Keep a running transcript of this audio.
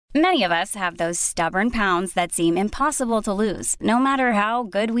Many of us have those stubborn pounds that seem impossible to lose, no matter how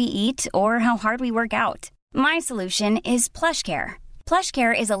good we eat or how hard we work out. My solution is PlushCare.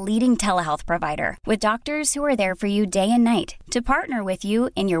 PlushCare is a leading telehealth provider with doctors who are there for you day and night to partner with you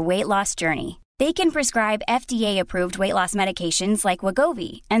in your weight loss journey. They can prescribe FDA-approved weight loss medications like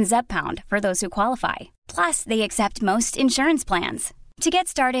Wegovy and Zepbound for those who qualify. Plus, they accept most insurance plans. To get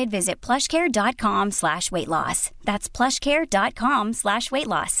started, visit plushcare.com/weightloss. That's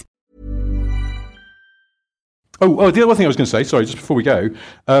plushcare.com/weightloss. Oh, the other thing I was going to say, sorry, just before we go,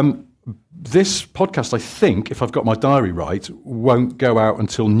 this podcast, I think, if I've got my diary right, won't go out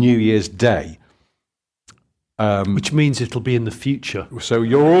until New Year's Day. Which means it'll be in the future. So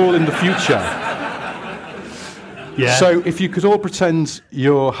you're all in the future. Yeah. So if you could all pretend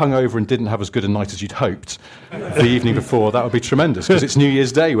you're hungover and didn't have as good a night as you'd hoped the evening before, that would be tremendous, because it's New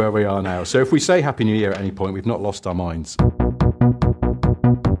Year's Day where we are now. So if we say Happy New Year at any point, we've not lost our minds.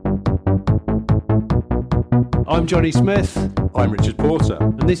 I'm Johnny Smith. I'm Richard Porter.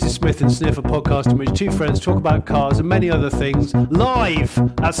 And this is Smith & Sniff, a podcast in which two friends talk about cars and many other things live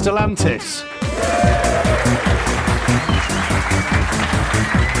at Stellantis.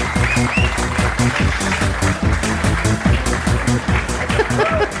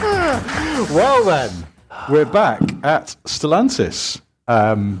 Well then, we're back at Stellantis.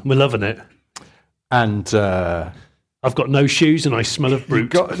 We're loving it. And I've got no shoes and I smell of brute. You've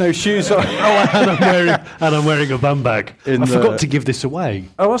got no shoes on. and I'm wearing a bum bag. I forgot to give this away.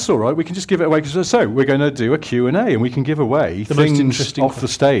 Oh, that's all right. We can just give it away. So we're going to do a Q&A and we can give away the things most interesting off the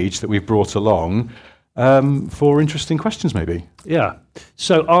stage that we've brought along for interesting questions, maybe. Yeah.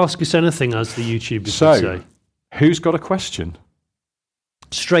 So ask us anything, as the YouTubers would say. Who's got a question?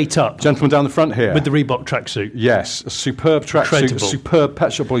 Straight up. Gentleman down the front here. With the Reebok tracksuit. Yes, a superb tracksuit, a superb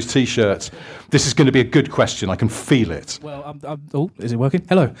Pet Shop Boys T-shirt. This is going to be a good question. I can feel it. Well, is it working?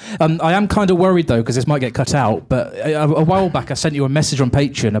 Hello. I am kind of worried, though, because this might get cut out, but a while back I sent you a message on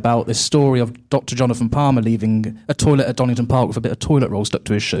Patreon about this story of Dr. Jonathan Palmer leaving a toilet at Donington Park with a bit of toilet roll stuck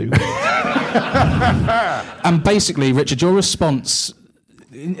to his shoe. And basically, Richard, your response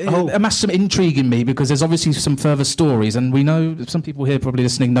amassed some intrigue in me, because there's obviously some further stories, and we know some people here probably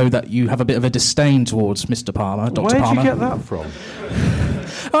listening know that you have a bit of a disdain towards Mr. Palmer, Dr. Palmer. Where did you get that from?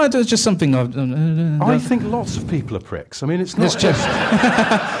 Oh, it was just something I think lots of people are pricks. I mean, it's not just...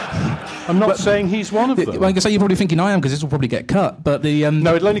 I'm not saying he's one of them. Well, I guess you're probably thinking I am, because this will probably get cut, but the...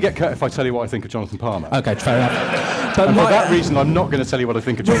 No, it'll only get cut if I tell you what I think of Jonathan Palmer. Okay, fair enough. But for that reason, I'm not going to tell you what I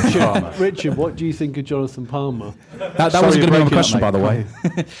think of Jonathan Palmer. Richard, what do you think of Jonathan Palmer? That wasn't going to be my question, by the way.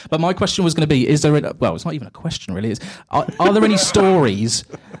 But my question was going to be, is there... well, it's not even a question, really. Are there any stories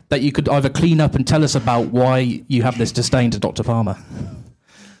that you could either clean up and tell us about why you have this disdain to Dr. Palmer?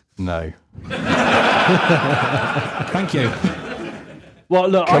 No. Thank you. Well,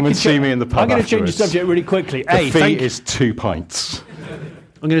 look, Come and see me in the pub. I'm going to change the subject really quickly. The fee is 2 pints.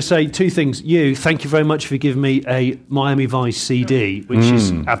 I'm going to say two things. Thank you very much for giving me a Miami Vice CD, which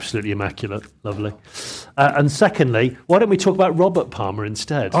is absolutely immaculate. Lovely. And secondly, why don't we talk about Robert Palmer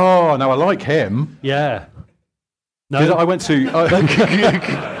instead? Oh, no, I like him. Yeah. No, I went to... Did I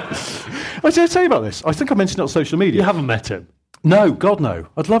tell you about this? I think I mentioned it on social media. You haven't met him? No, God no.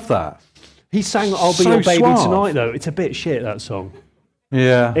 I'd love that. He sang I'll Be Your Baby Tonight, though. It's a bit shit, that song.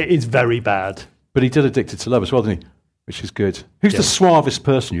 Yeah. It is very bad. But he did Addicted to Love as well, didn't he? Which is good. Who's the suavest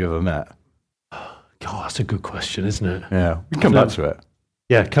person you ever met? God, that's a good question, isn't it? Yeah. We can come back to it.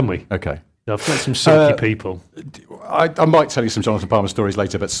 Yeah, can we? Okay. Yeah, I've met some silky people. I might tell you some Jonathan Palmer stories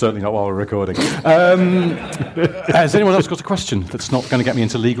later, but certainly not while we're recording. Has anyone else got a question that's not going to get me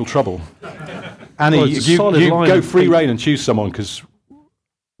into legal trouble? Annie, you go free rein and choose someone, because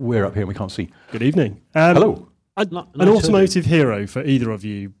we're up here and we can't see. Good evening. Hello. An automotive hero for either of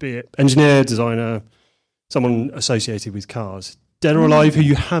you, be it engineer, designer, someone associated with cars, dead or alive, who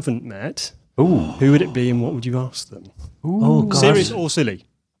you haven't met. Ooh. Who would it be and what would you ask them? Ooh. Oh, God. Serious or silly?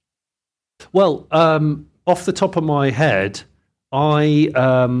 Well, off the top of my head, I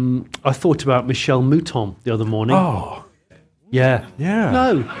thought about Michel Mouton the other morning. Oh. Yeah. Yeah.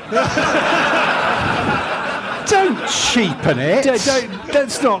 No. Don't cheapen it.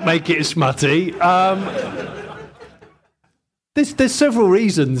 Let's not make it smutty. There's several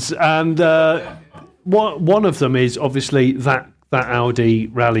reasons, and one of them is obviously that Audi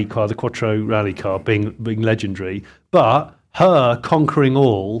rally car, the Quattro rally car, being legendary, but her conquering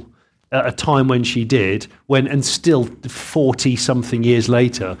all at a time when she did, and still 40-something years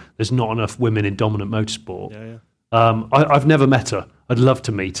later, there's not enough women in dominant motorsport. Yeah. I've never met her. I'd love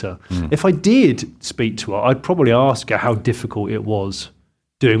to meet her. If I did speak to her, I'd probably ask her how difficult it was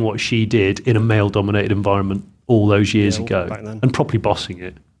doing what she did in a male-dominated environment all those years ago, back then. and properly bossing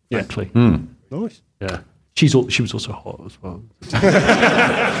it frankly. Nice. Yeah. She was also hot as well.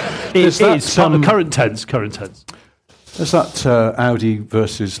 Current tense. There's that Audi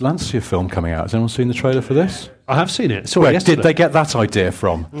versus Lancia film coming out. Has anyone seen the trailer for this? I have seen it. Where did they get that idea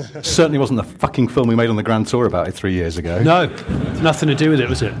from? Certainly wasn't the fucking film we made on the Grand Tour about it 3 years ago. No, nothing to do with it,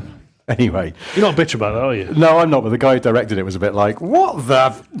 was it? Anyway. You're not bitter about that, are you? No, I'm not, but the guy who directed it was a bit like, what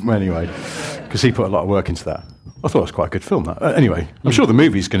the... Anyway, because he put a lot of work into that. I thought it was quite a good film, that. Anyway, I'm sure the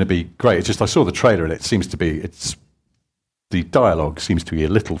movie's going to be great. It's just I saw the trailer and it seems to be... The dialogue seems to be a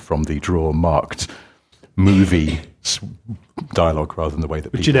little from the draw-marked movie dialogue rather than the way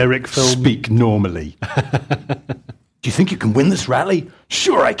that people generic film speak normally. Do you think you can win this rally?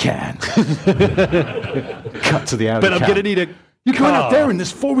 Sure I can. Cut to the Audi. But I'm going to need a... You're going out there in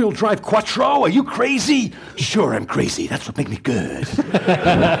this four-wheel drive Quattro? Are you crazy? Sure, I'm crazy. That's what makes me good.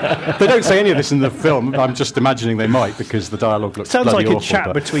 They don't say any of this in the film. I'm just imagining they might because the dialogue looks sounds bloody like a awful,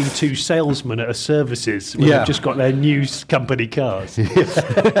 chat between two salesmen at a services when they've just got their new company cars.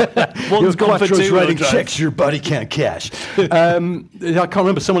 One's gone for two writing checks your buddy can't cash. I can't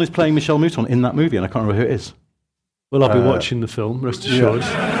remember. Someone is playing Michelle Mouton in that movie, and I can't remember who it is. Well, I'll be watching the film, rest assured.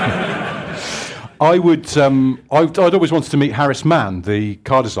 I would. I'd always wanted to meet Harris Mann, the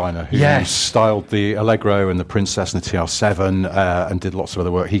car designer who styled the Allegro and the Princess and the TR7, and did lots of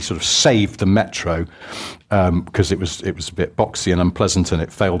other work. He sort of saved the Metro because it was a bit boxy and unpleasant, and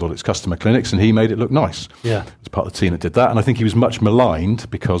it failed all its customer clinics, and he made it look nice. Yeah, as part of the team that did that, and I think he was much maligned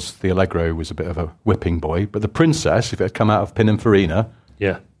because the Allegro was a bit of a whipping boy, but the Princess, if it had come out of Pininfarina,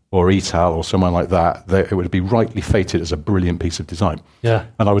 or Etal or someone like that, it would be rightly fated as a brilliant piece of design. Yeah,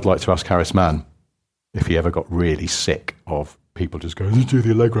 and I would like to ask Harris Mann if he ever got really sick of people just going, let's do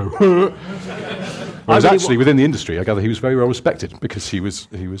the Allegro. Whereas actually, within the industry, I gather he was very well respected because he was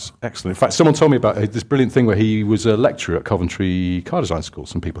excellent. In fact, someone told me about this brilliant thing where he was a lecturer at Coventry car design school.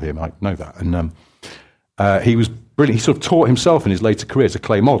 Some people here might know that. And he was brilliant. He sort of taught himself in his later career to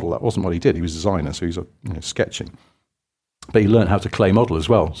clay model. That wasn't what he did. He was a designer, so he was sketching. But he learned how to clay model as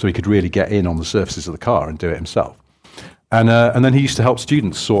well, so he could really get in on the surfaces of the car and do it himself. And then he used to help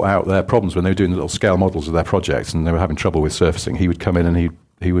students sort out their problems when they were doing little scale models of their projects and they were having trouble with surfacing. He would come in and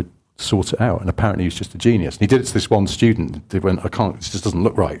he would sort it out. And apparently he was just a genius. And he did it to this one student. They went, it just doesn't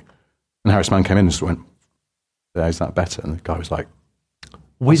look right. And Harris Mann came in and just went, is that better? And the guy was like,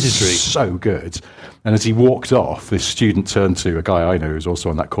 wizardry. So good. And as he walked off, this student turned to a guy I know who was also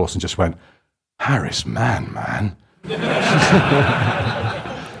on that course and just went, Harris Mann, man.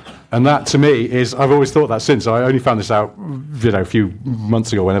 And that, to me, I've always thought that since. I only found this out, a few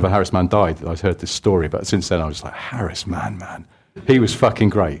months ago whenever Harris Mann died. I'd heard this story, but since then I was like, Harris Mann, man. He was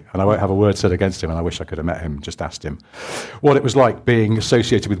fucking great, and I won't have a word said against him, and I wish I could have met him, just asked him what it was like being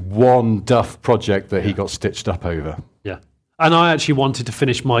associated with one duff project that he got stitched up over. Yeah. And I actually wanted to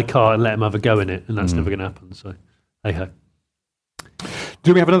finish my car and let him have a go in it, and that's never going to happen, so hey-ho.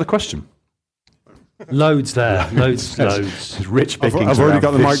 Do we have another question? Loads there. Loads. It's Rich Bickings. I've already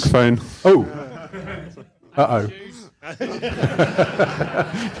got the microphone. Oh. Uh-oh.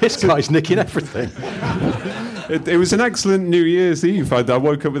 This guy's nicking everything. It was an excellent New Year's Eve. I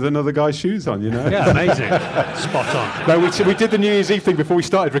woke up with another guy's shoes on, Yeah, amazing. Spot on. No, we did the New Year's Eve thing before we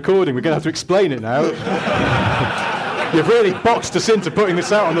started recording. We're going to have to explain it now. You've really boxed us into putting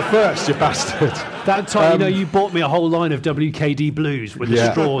this out on the first, you bastard. That time, you bought me a whole line of WKD Blues with the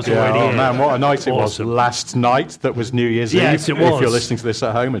straws already in. Oh, man, what a night it was last night. That was New Year's Eve. Yes, it was. If you're listening to this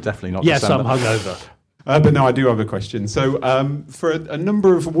at home, and definitely not Yes, December. I'm hungover. But no, I do have a question. So for a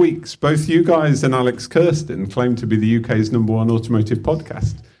number of weeks, both you guys and Alex Kirsten claim to be the UK's #1 automotive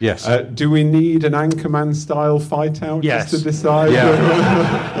podcast. Yes. Do we need an Anchorman-style fight-out just to decide?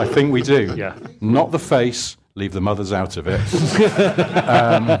 Yeah. I think we do. Yeah. Not the face. Leave the mothers out of it.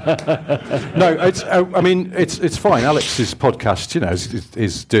 No, it's fine. Alex's podcast,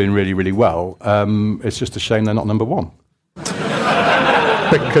 is doing really, really well. It's just a shame they're not #1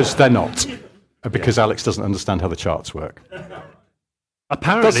 because they're not. Because Alex doesn't understand how the charts work.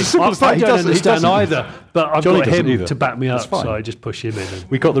 Apparently, that's as simple as that. I don't understand either. But I've got him to back me up, so I just push him in.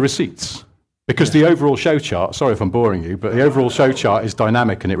 We got the receipts. Because the overall show chart, sorry if I'm boring you, but the overall show chart is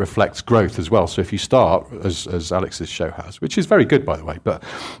dynamic and it reflects growth as well. So if you start, as Alex's show has, which is very good, by the way, but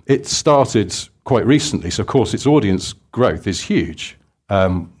it started quite recently. So, of course, its audience growth is huge.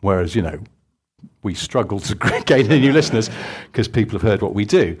 Whereas, we struggle to gain any new listeners because people have heard what we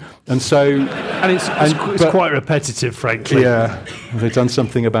do. And so... And it's quite repetitive, frankly. Yeah. They've done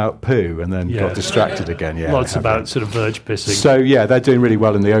something about poo and then got distracted again. Yeah, lots about sort of verge pissing. So, they're doing really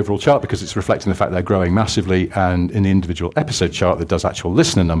well in the overall chart because it's reflecting the fact they're growing massively. And in the individual episode chart that does actual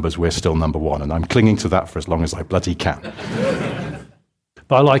listener numbers, we're still #1. And I'm clinging to that for as long as I bloody can.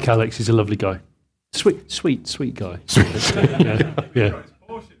 But I like Alex. He's a lovely guy. Sweet guy. Yeah.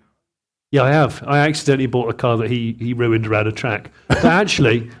 Yeah, I have. I accidentally bought a car that he ruined around a track. But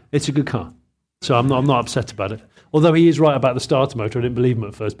actually, it's a good car. So I'm not upset about it. Although he is right about the starter motor. I didn't believe him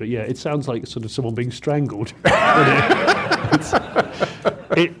at first. But yeah, it sounds like sort of someone being strangled.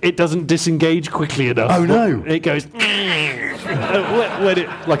 It doesn't disengage quickly enough. Oh, no. It goes...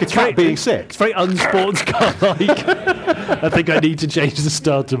 like a cat being sick. It's very unsports car-like. I think I need to change the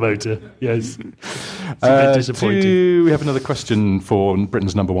starter motor. Yes. It's a bit disappointing. Do we have another question for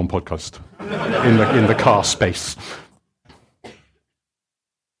Britain's #1 podcast in the car space?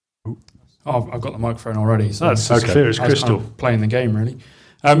 Oh, I've got the microphone already. So that's as clear as crystal. I'm playing the game, really.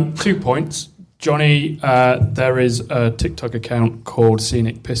 2 points. Johnny, there is a TikTok account called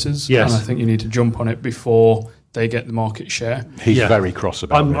Scenic Pisses. Yes. And I think you need to jump on it before they get the market share. He's very cross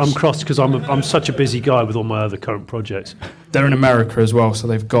about this. I'm cross because I'm such a busy guy with all my other current projects. They're in America as well, so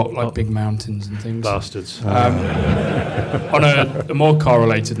they've got like big mountains and things. Bastards. On a more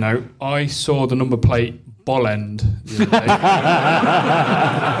car-related note, I saw the number plate Bollend the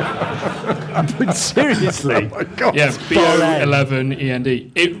other day. Seriously? Oh my God. Yeah,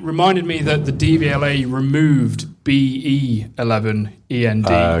 BO11END. It reminded me that the DVLA removed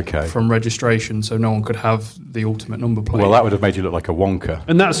BE11END from registration, so no one could have the ultimate number plate. Well, that would have made you look like a wonka.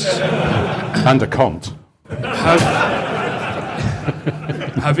 And that's... and a cont.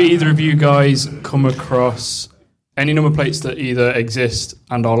 Have either of you guys come across any number plates that either exist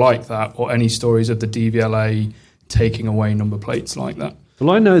and are like that, or any stories of the DVLA taking away number plates like that?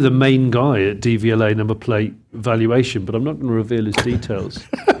 Well, I know the main guy at DVLA number plate valuation, but I'm not going to reveal his details.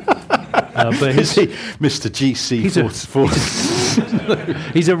 But Is he Mr. GC?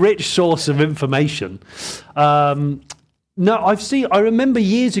 He's a rich source of information. No, I remember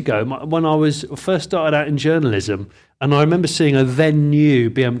years ago when I was first started out in journalism, and I remember seeing a then new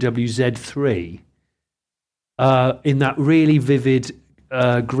BMW Z3 in that really vivid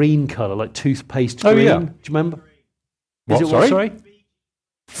green colour, like toothpaste green. Yeah. Do you remember? What, Is it sorry?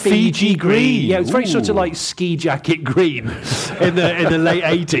 Fiji green. Yeah, it's very sort of like ski jacket green in the late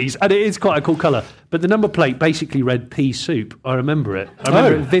 80s, and it is quite a cool colour. But the number plate basically read pea soup. I remember it. I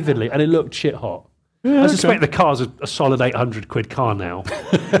remember it vividly, and it looked shit hot. I suspect the car's a solid £800 car now,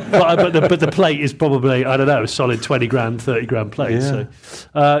 but the plate is probably, I don't know, a solid 20 grand, 30 grand plate. Yeah. So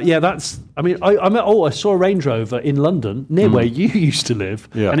that's. I mean, I saw a Range Rover in London near where you used to live,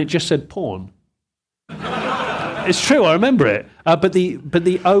 and it just said porn. It's true, I remember it. But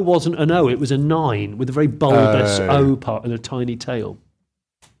the O wasn't an O; it was a 9 with a very bulbous O part and a tiny tail.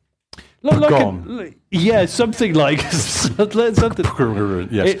 Something like something. Yes. It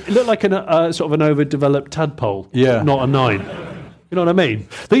looked like sort of an overdeveloped tadpole. Yeah, not a 9. You know what I mean?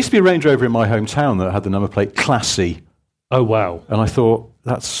 There used to be a Range Rover in my hometown that had the number plate Classy. Oh wow! And I thought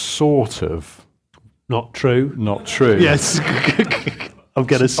that's sort of not true. Not true. Yes. I'm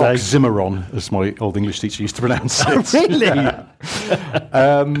going to say oxymoron, as my old English teacher used to pronounce it. Really? Yeah.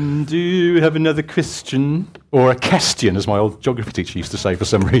 Do you have another question? Or a question, as my old geography teacher used to say for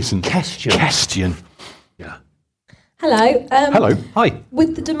some reason. Question. Yeah. Hello. Hello. Hi.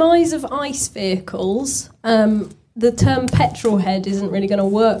 With the demise of ICE vehicles, the term petrol head isn't really going to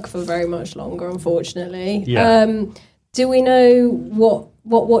work for very much longer, unfortunately. Yeah. Do we know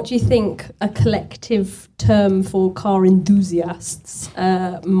what do you think a collective term for car enthusiasts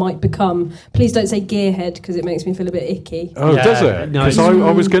might become? Please don't say gearhead, because it makes me feel a bit icky. Oh, yeah, does it? No, because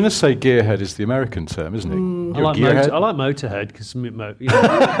I was going to say gearhead is the American term, isn't it? I like motorhead because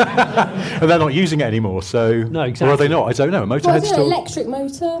and they're not using it anymore. So no, exactly. Or are they not? I don't know. Motorhead still electric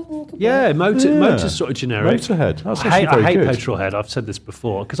motor. Motor's sort of generic. Motorhead. That's I hate good. petrolhead. I've said this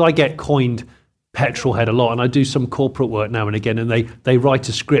before because I get coined petrolhead a lot, and I do some corporate work now and again, and they write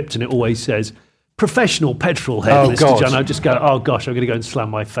a script and it always says professional petrolhead, Mr. John. I just go, oh gosh, I'm going to go and slam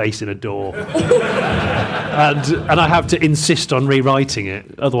my face in a door. and I have to insist on rewriting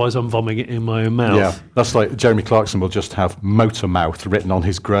it, otherwise I'm vomiting it in my own mouth. Yeah, that's like Jeremy Clarkson will just have motor mouth written on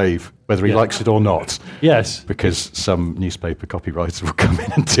his grave, whether he likes it or not. Yes. Because some newspaper copywriter will come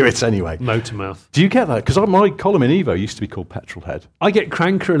in and do it anyway. Motor mouth. Do you get that? Because my column in Evo used to be called Petrolhead. I get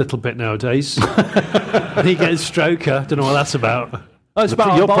cranker a little bit nowadays. And he gets stroker. Don't know what that's about. Oh, it's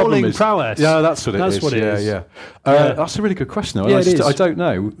about bowling prowess. Yeah, that's what it is. That's what it is. Yeah. That's a really good question, though. Yeah, it is. I don't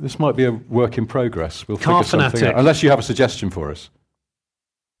know. This might be a work in progress. We'll Car figure something out. Unless you have a suggestion for us.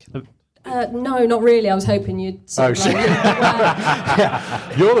 No, not really. I was hoping you'd... You're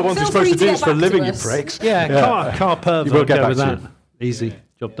the ones who're supposed to do this for a living, you pricks. Yeah. Car pervert. You will get back with to that. you. Easy.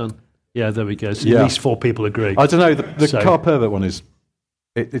 Job done. Yeah, there we go. So at least 4 people agree. I don't know. The car pervert one is...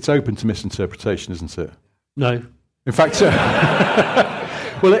 It's open to misinterpretation, isn't it? No. In fact...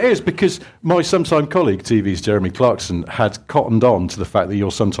 Well, it is, because my sometime colleague, TV's Jeremy Clarkson, had cottoned on to the fact that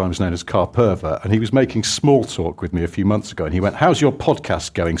you're sometimes known as car pervert, and he was making small talk with me a few months ago, and he went, "How's your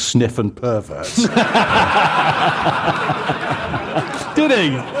podcast going, Sniff and Pervert?" Did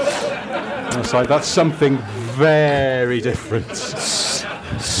he? I was like, that's something very different.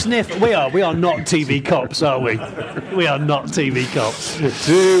 Sniff. We are not TV cops, are we? We are not TV cops.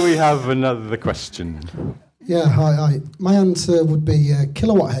 Do we have another question? Yeah, hi. My answer would be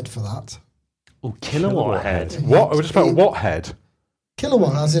kilowatt head for that. Oh, kilowatt head. What? We're just about what head?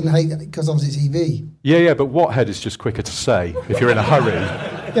 Kilowatt, as in, because obviously it's EV. Yeah, but what head is just quicker to say if you're in a hurry.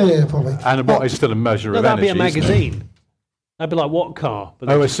 Yeah, probably. And what is still a measure of that'd energy. That'd be a magazine. That'd be like what car? But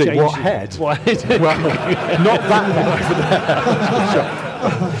I see. What head? What head? Well, not that one over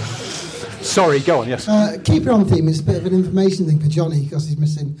there. Sorry, go on, yes. Keep it on theme. It's a bit of an information thing for Johnny because he's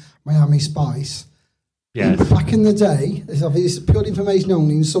missing Miami Spice. Yes. Back in the day, it's pure information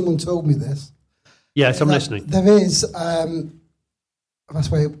only, and someone told me this. Yes, I'm listening. There is, that's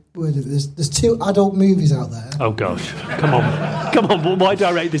why there's 2 adult movies out there. Oh, gosh. Come on. Why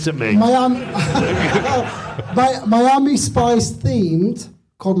direct this at me? Miami Spice themed,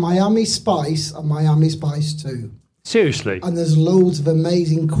 called Miami Spice and Miami Spice 2. Seriously? And there's loads of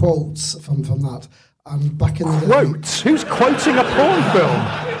amazing quotes from that. And back in the day, quotes? Who's quoting a porn film?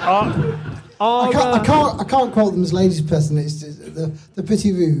 I can't quote them as ladies' person. They're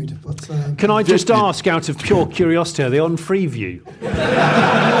pretty rude. But can I just ask, out of pure curiosity, are they on Freeview?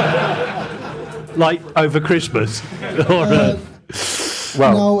 Like over Christmas?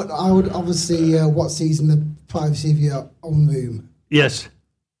 Well, no, I would obviously watch these in the privacy of your own room. Yes.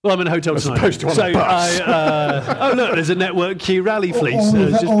 Well, I'm in a hotel tonight. Supposed to on a bus. Oh, look, there's a Network Q rally fleece.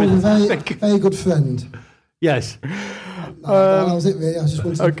 Very good friend. Yes. That was it, really. I just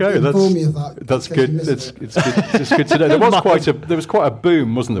wanted to inform you of that. That's good. It's good to know. There was quite a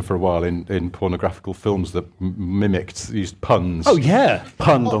boom, wasn't there, for a while in pornographical films that mimicked, used puns. Oh yeah,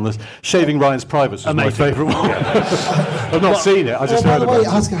 punned on this. Shaving Ryan's Privates was my favourite one. I've not seen it. I just heard about it.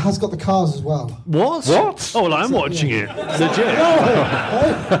 It has got the cars as well. What? Oh, well, I'm watching it. Legit.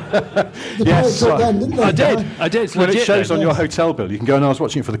 Yes, I did. It's when legit, it shows on your hotel bill, you can go, "No, I was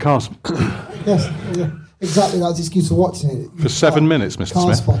watching it for the cars." Yes. Yeah. Exactly, that's the excuse for watching it. For 7 minutes, Mr.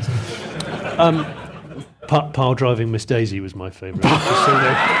 Car Smith. spotting. Pile Driving Miss Daisy was my favourite.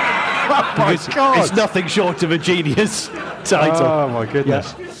 Oh my God! It's nothing short of a genius title. Oh my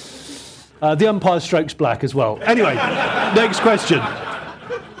goodness. Yeah. The Umpire Strokes Black as well. Anyway, next question.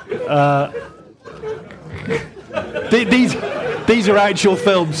 These are actual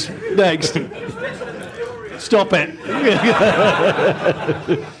films. Next. Stop it.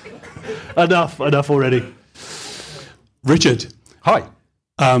 Enough already. Richard. Hi.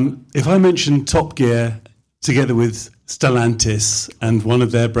 If I mention Top Gear together with Stellantis and one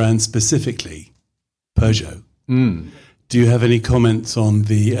of their brands specifically, Peugeot, do you have any comments on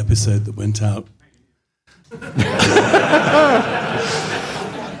the episode that went out?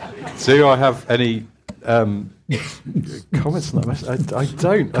 Do I have any comments on that? I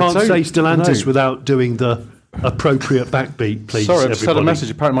don't. Can't say Stellantis without doing the appropriate backbeat, please. Sorry, I've just had a message.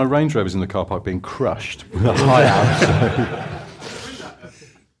 Apparently my Range Rover's in the car park being crushed with a high out.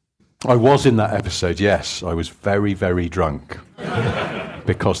 I was in that episode, yes. I was very, very drunk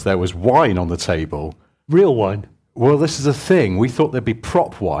because there was wine on the table. Real wine? Well, this is a thing. We thought there'd be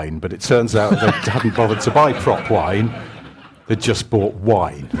prop wine, but it turns out they hadn't bothered to buy prop wine. They just bought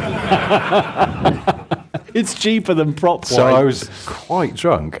wine. It's cheaper than prop wine. So I was quite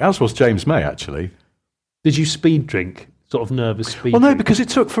drunk, as was James May, actually. Did you speed drink? Sort of nervous speed Well, no, drink? because it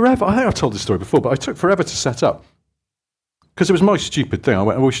took forever. I think I've told this story before, but it took forever to set up. Because it was my stupid thing. I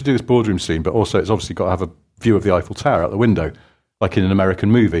went, we should do this boardroom scene, but also it's obviously got to have a view of the Eiffel Tower out the window, like in an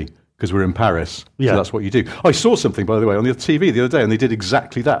American movie, because we're in Paris. Yeah. So that's what you do. I saw something, by the way, on the TV the other day, and they did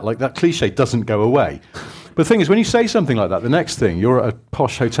exactly that. Like, that cliche doesn't go away. But the thing is, when you say something like that, the next thing, you're at a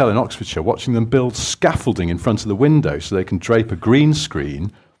posh hotel in Oxfordshire watching them build scaffolding in front of the window so they can drape a green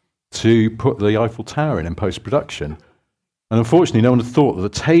screen to put the Eiffel Tower in post-production. And unfortunately, no one had thought that the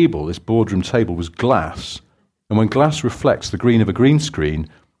table, this boardroom table, was glass. And when glass reflects the green of a green screen,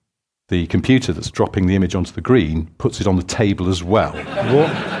 the computer that's dropping the image onto the green puts it on the table as well. What?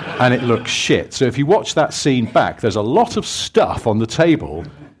 And it looks shit. So if you watch that scene back, there's a lot of stuff on the table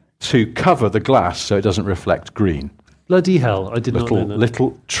to cover the glass so it doesn't reflect green. Bloody hell, I did not know that.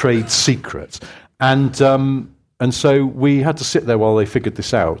 Little trade secret. And so we had to sit there while they figured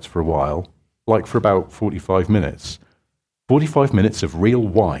this out for a while, like for about 45 minutes. 45 minutes of real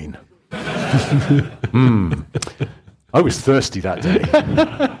wine. I was thirsty that day.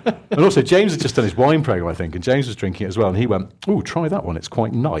 And also, James had just done his wine program, I think, and James was drinking it as well, and he went, "Oh, try that one, it's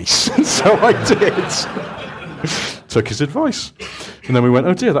quite nice." And so I did. Took his advice. And then we went,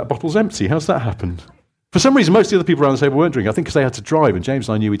 "Oh dear, that bottle's empty. How's that happened?" For some reason, most of the other people around the table weren't drinking. I think because they had to drive, and James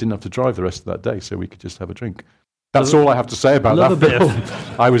and I knew we didn't have to drive the rest of that day, so we could just have a drink. That's all I have to say about that film.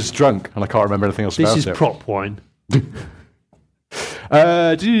 I was drunk, and I can't remember anything else about it. This is prop wine. Do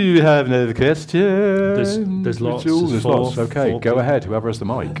you have another question? There's lots. There's lots. Okay, go ahead, whoever has the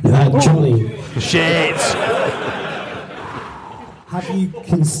mic. Johnny. Shit! Have you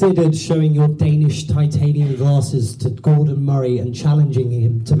considered showing your Danish titanium glasses to Gordon Murray and challenging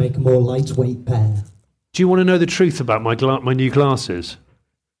him to make a more lightweight pair? Do you want to know the truth about my new glasses?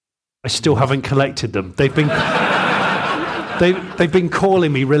 I still haven't collected them. They've been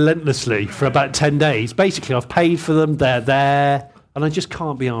calling me relentlessly for about 10 days. Basically, I've paid for them, they're there, and I just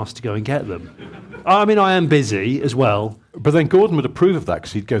can't be asked to go and get them. I mean, I am busy as well. But then Gordon would approve of that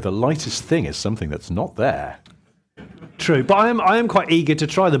because he'd go, the lightest thing is something that's not there. True, but I am quite eager to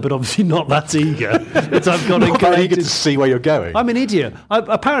try them, but obviously not that eager. That I've got not eager to see where you're going. I'm an idiot.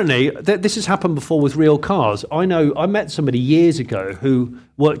 Apparently, this has happened before with real cars. I met somebody years ago who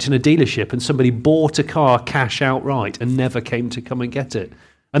worked in a dealership, and somebody bought a car cash outright and never came to come and get it.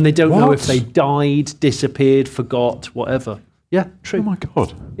 And they don't know if they died, disappeared, forgot, whatever. Yeah, true. Oh my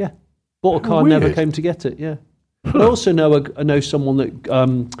God. Yeah, bought a car, never came to get it. Yeah. I also know someone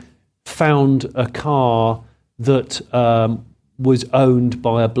that found a car that was owned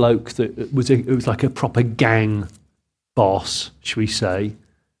by a bloke that was like a proper gang boss, should we say?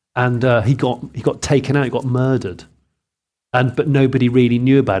 And he got taken out, he got murdered, but nobody really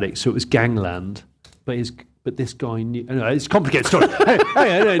knew about it, so it was gangland. But this guy knew. Anyway, it's a complicated story.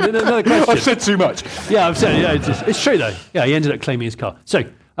 Hey, another question. I've said too much. Yeah, I've said. Yeah, it's true though. Yeah, he ended up claiming his car. So,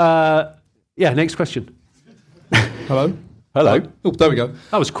 next question. Hello. Oh, there we go.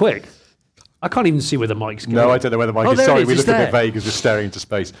 That was quick. I can't even see where the mic's going. No, I don't know where the mic is. Sorry, we look a bit vague as we're staring into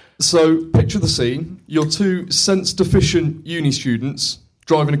space. So, picture the scene. You're two sense-deficient uni students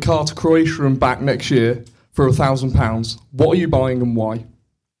driving a car to Croatia and back next year for £1,000. What are you buying and why?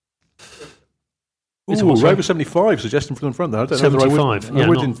 Ooh, Rover 75, suggestion from the front there. I don't 75. know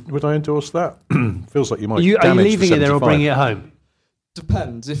whether would I endorse that? Feels like you might. Are you leaving it there or bringing it home?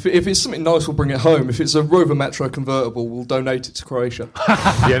 Depends. If it's something nice, we'll bring it home. If it's a Rover Metro convertible, we'll donate it to Croatia.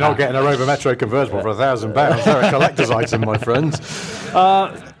 You're not getting a Rover Metro convertible for £1,000. They're a collector's item, my friend.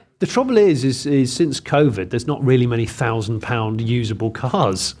 The trouble is since COVID, there's not really many £1,000 usable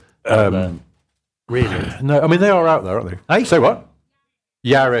cars. Really? No, I mean, they are out there, aren't they? Hey? Say what?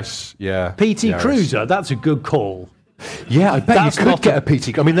 Yaris, yeah. PT Yaris. Cruiser, that's a good call. Yeah, I bet you could get a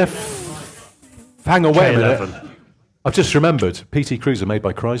PT. I mean, they're... Hang on, wait a minute. I've just remembered, PT Cruiser made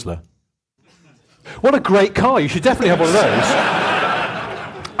by Chrysler. What a great car. You should definitely have one of those.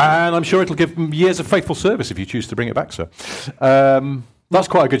 And I'm sure it'll give them years of faithful service if you choose to bring it back, sir. That's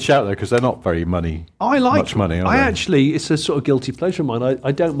quite a good shout, though, because they're not very much money. Actually, it's a sort of guilty pleasure of mine.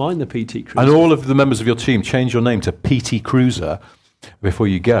 I don't mind the PT Cruiser. And all of the members of your team, change your name to PT Cruiser before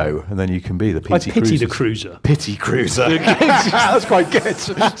you go, and then you can be the PT Cruiser. I pity the Cruiser. Pity Cruiser. That's quite good.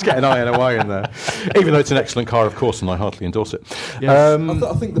 Let's get an I and a Y in there. Even though it's an excellent car, of course, and I heartily endorse it. Yes.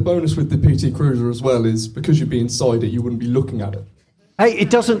 I think the bonus with the PT Cruiser as well is because you'd be inside it, you wouldn't be looking at it. Hey,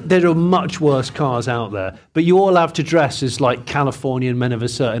 it doesn't. There are much worse cars out there, but you all have to dress as like Californian men of a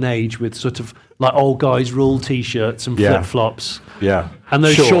certain age with sort of like old guys' rule T-shirts and flip-flops. Yeah. And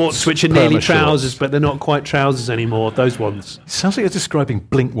those shorts which are nearly trousers, but they're not quite trousers anymore. Those ones. It sounds like you're describing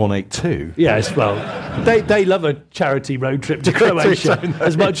Blink 182. Yes, well, they love a charity road trip to Croatia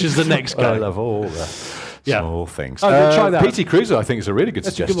as much as the next guy. I love all the small things. Try that. PT Cruiser, I think, is a really good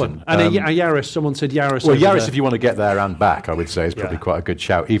suggestion. A good one. And a Yaris, someone said Yaris. Well, Yaris, if you want to get there and back, I would say, is probably quite a good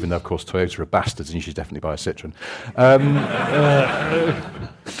shout, even though, of course, Toyota are bastards and you should definitely buy a Citroen.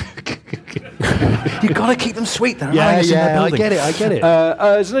 You've got to keep them sweet, though. I get it.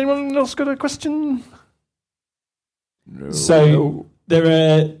 Has anyone else got a question? No. So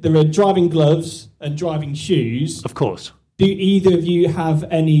there are driving gloves and driving shoes. Of course. Do either of you have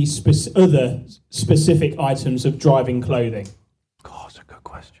any other specific items of driving clothing? God, that's a good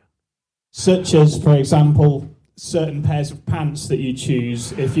question. Such as, for example, certain pairs of pants that you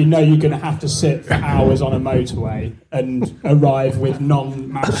choose if you know you're going to have to sit for hours on a motorway and arrive with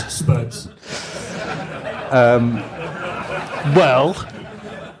non-matched spuds. Well,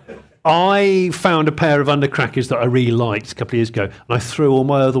 I found a pair of undercrackers that I really liked a couple of years ago, and I threw all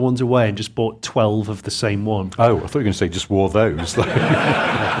my other ones away and just bought 12 of the same one. Oh, I thought you were going to say just wore those. No,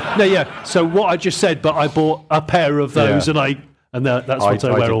 yeah. So what I just said, but I bought a pair of those, and that's what I wear all the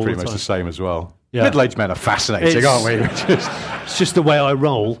time. I did pretty much the same as well. Yeah. Middle-aged men are fascinating, aren't we? It's just the way I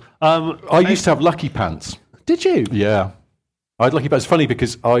roll. I used to have lucky pants. Did you? Yeah. I had lucky pants. It's funny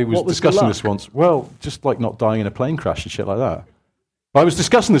because I was What was discussing the this once. Well, just like not dying in a plane crash and shit like that. I was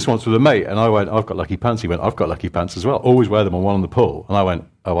discussing this once with a mate, and I went, I've got lucky pants. He went, I've got lucky pants as well. Always wear them on one on the pool. And I went,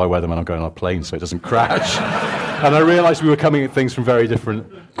 oh, I wear them when I'm going on a plane so it doesn't crash. And I realised we were coming at things from very different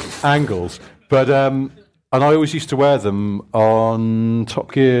angles. But and I always used to wear them on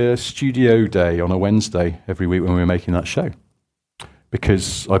Top Gear Studio Day on a Wednesday every week when we were making that show,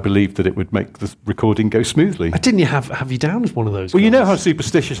 because I believed that it would make the recording go smoothly. Didn't you have you down as one of those? Well, guys? you know how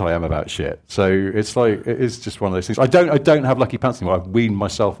superstitious I am about shit, so it's like it is just one of those things. I don't have lucky pants anymore. I've weaned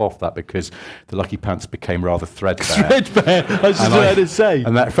myself off that because the lucky pants became rather threadbare. Threadbare. I was just about to say,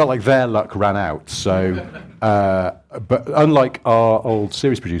 and that felt like their luck ran out. So, but unlike our old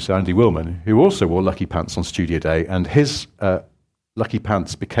series producer Andy Willman, who also wore lucky pants on Studio Day, and his lucky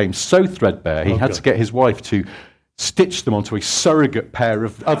pants became so threadbare, he had to get his wife to stitch them onto a surrogate pair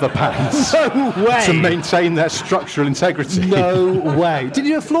of other pants to maintain their structural integrity. No way. Did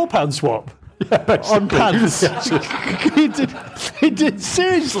you do a floor pan swap? Yeah, on pants? He did,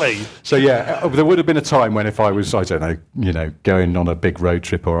 seriously? So yeah, there would have been a time when if I was, I don't know, going on a big road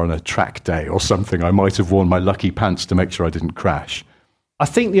trip or on a track day or something, I might have worn my lucky pants to make sure I didn't crash. I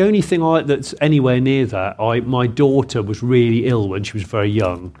think the only thing that's anywhere near that, my daughter was really ill when she was very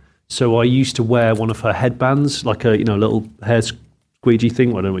young. So I used to wear one of her headbands, like a little hair squeegee thing.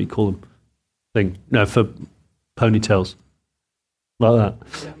 I don't know what you call them. For ponytails, like that.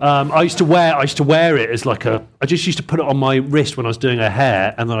 I used to wear it as like I just used to put it on my wrist when I was doing her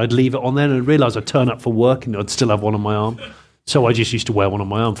hair, and then I'd leave it on there, and I'd realise I'd turn up for work and I'd still have one on my arm. So I just used to wear one on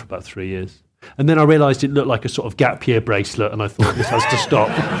my arm for about 3 years. And then I realised it looked like a sort of gap year bracelet, and I thought this has to stop.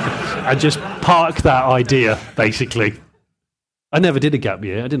 And just park that idea, basically. I never did a gap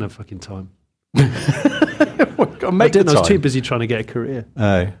year. I didn't have fucking time. I was too busy trying to get a career.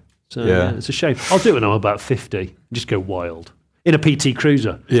 So yeah, it's a shame. I'll do it when I'm about 50. Just go wild. In a PT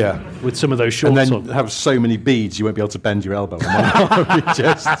Cruiser. Yeah. With some of those shorts on. And then have so many beads you won't be able to bend your elbow.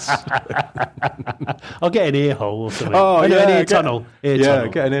 I'll get an ear hole or something. Oh, yeah. An ear tunnel.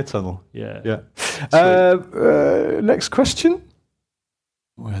 Get an ear tunnel. Yeah. Next question.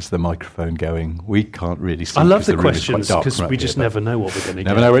 Where's the microphone going? We can't really see. I love the questions because we just never know what we're going to get.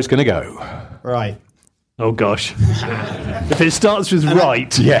 Never know where it's going to go. Right. Oh, gosh. If it starts with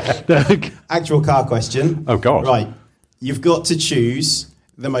right. Yeah. Actual car question. Oh, God. Right. You've got to choose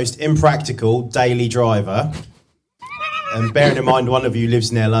the most impractical daily driver. And bearing in mind one of you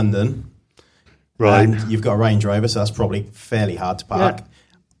lives near London. Right. And you've got a Range Rover, so that's probably fairly hard to park. Yeah.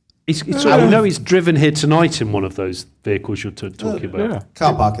 I know he's driven here tonight in one of those vehicles you're talking about. Yeah.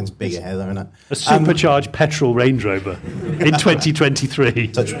 Car parking's bigger here, though, isn't it? A supercharged petrol Range Rover in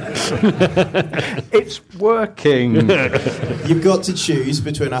 2023. It's working. You've got to choose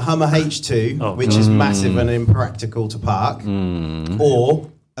between a Hummer H2, which is massive and impractical to park, or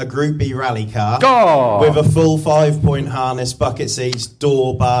a Group B rally car with a full 5-point harness, bucket seats,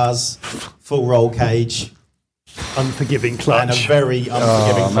 door bars, full roll cage. Unforgiving clutch. And a very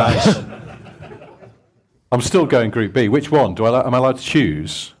unforgiving clutch. I'm still going Group B. Which one? Am I allowed to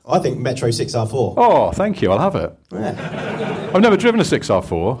choose? I think Metro 6R4. Oh, thank you. I'll have it. Yeah. I've never driven a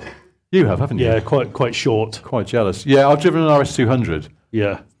 6R4. You have, haven't you? Yeah, quite short. Quite jealous. Yeah, I've driven an RS200.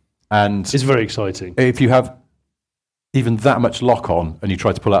 Yeah. And it's very exciting. If you have even that much lock-on and you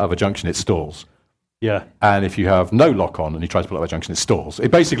try to pull out of a junction, it stalls. Yeah. And if you have no lock-on and you try to pull out a junction, it stalls.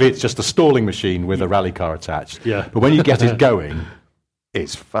 It's just a stalling machine with a rally car attached. Yeah. But when you get it going,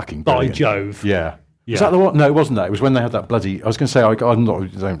 it's fucking brilliant. By Jove. Yeah. Was that the one? No, it wasn't that. It was when they had that bloody... I was going to say, I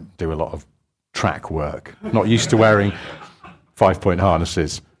don't do a lot of track work. Not used to wearing 5-point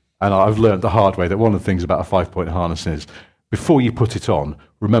harnesses. And I've learned the hard way that one of the things about a 5-point harness is, before you put it on,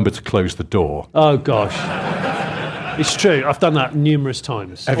 remember to close the door. Oh, gosh. It's true. I've done that numerous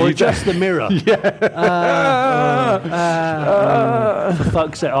times. Have or you adjust the mirror. Yeah. For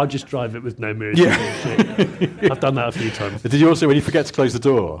fuck's sake, I'll just drive it with no mirrors. Yeah. I've done that a few times. Did you also, when you forget to close the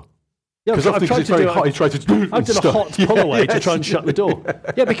door? Yeah, because often it's very hot, you try to... I've done a hot pull away to try and shut the door.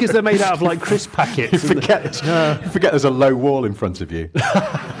 Yeah, because they're made out of like crisp packets. You forget there's a low wall in front of you.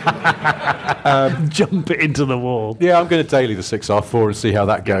 Jump it into the wall. Yeah, I'm going to daily the 6R4 and see how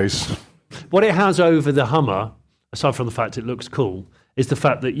that goes. What it has over the Hummer, aside from the fact it looks cool, is the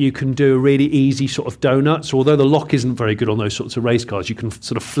fact that you can do a really easy sort of donut. So although the lock isn't very good on those sorts of race cars, you can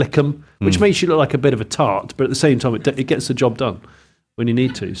sort of flick them, which makes you look like a bit of a tart, but at the same time it gets the job done when you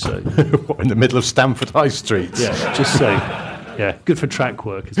need to. So in the middle of Stamford High Street. Yeah, just saying. Yeah, good for track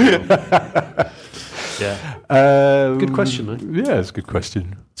work as well. Yeah. Good question, though. Yeah, it's a good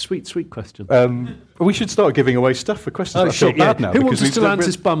question. Sweet question. We should start giving away stuff for questions. I feel bad now. Who wants a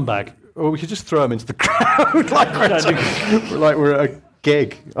Stellantis bum bag? Or we could just throw them into the crowd like we're at a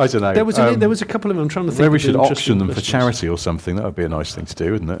gig. I don't know. There was a couple of them. I'm trying to think. Maybe we should auction them for charity or something. That would be a nice thing to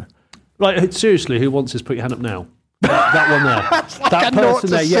do, wouldn't it? Right, seriously, who wants this? Put your hand up now. That one there. That person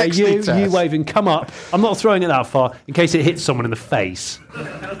there. Yeah, you waving. Come up. I'm not throwing it that far in case it hits someone in the face.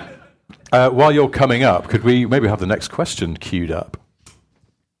 While you're coming up, could we maybe have the next question queued up?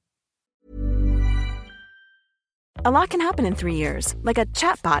 A lot can happen in 3 years, like a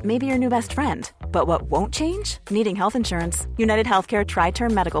chatbot may be your new best friend. But what won't change? Needing health insurance. United Healthcare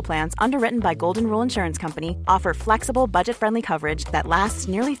Tri-Term Medical Plans, underwritten by Golden Rule Insurance Company, offer flexible, budget-friendly coverage that lasts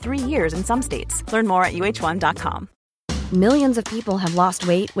nearly 3 years in some states. Learn more at uh1.com. Millions of people have lost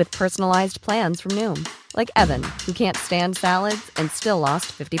weight with personalized plans from Noom. Like Evan, who can't stand salads and still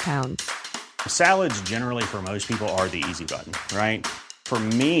lost 50 pounds. Salads generally for most people are the easy button, right? For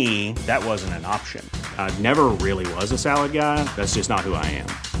me, that wasn't an option. I never really was a salad guy. That's just not who I am.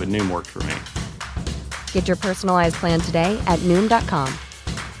 But Noom worked for me. Get your personalized plan today at Noom.com.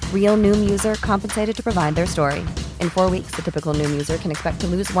 Real Noom user compensated to provide their story. In 4 weeks, the typical Noom user can expect to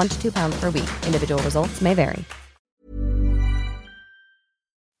lose 1 to 2 pounds per week. Individual results may vary.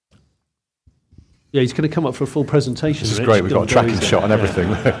 Yeah, he's going to come up for a full presentation. This is great. We've got a tracking shot and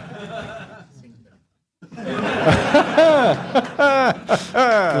everything.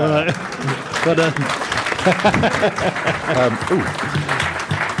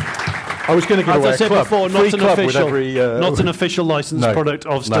 I was going to give away a club. Before, not an official licensed product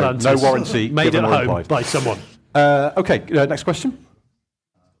of Stellantis. No warranty. Made at home by someone. Okay, next question.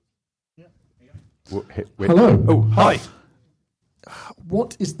 Hello. Oh, hi.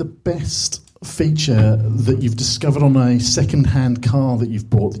 What is the best feature that you've discovered on a second-hand car that you've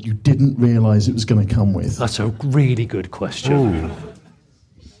bought that you didn't realise it was going to come with? That's a really good question.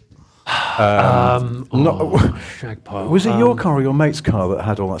 Shagpile. Was it your car or your mate's car that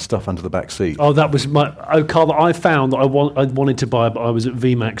had all that stuff under the back seat? Oh, that was my car that I found that I wanted to buy, but I was at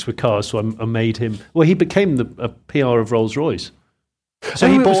VMAX with cars, so I made him. Well, he became a PR of Rolls-Royce. So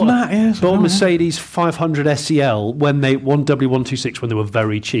he bought a Mercedes 500 SEL when they W126 when they were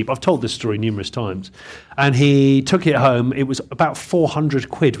very cheap. I've told this story numerous times, and he took it home. It was about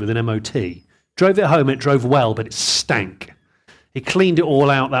 400 quid with an MOT. Drove it home. It drove well, but it stank. He cleaned it all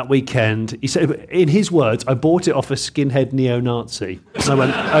out that weekend. He said, in his words, I bought it off a skinhead neo-Nazi. And I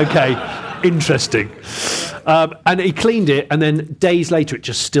went, okay, interesting. And he cleaned it, and then days later it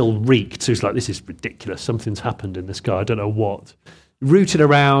just still reeked. So he's like, this is ridiculous. Something's happened in this car. I don't know what. Rooted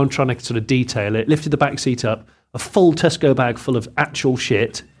around, trying to sort of detail it, lifted the back seat up, a full Tesco bag full of actual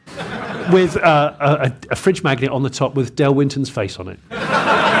shit, with a fridge magnet on the top with Dale Winton's face on it.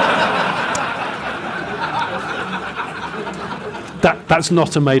 That's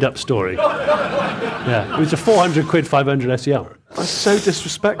not a made-up story. Yeah, it was a 400 quid 500 SEL. That's so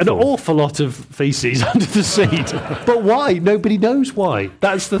disrespectful. An awful lot of feces under the seat. But why? Nobody knows why.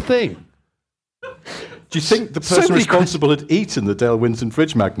 That's the thing. Do you think the person responsible had eaten the Dale Winton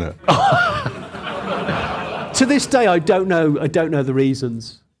fridge magnet? To this day, I don't know the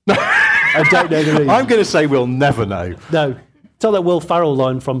reasons. I don't know the reasons. I'm going to say we'll never know. No. Tell that Will Ferrell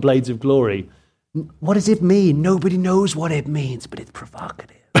line from Blades of Glory. What does it mean? Nobody knows what it means, but it's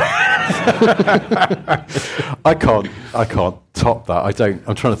provocative. I can't top that.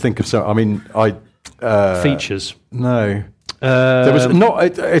 I'm trying to think of some. I mean, features. No. There was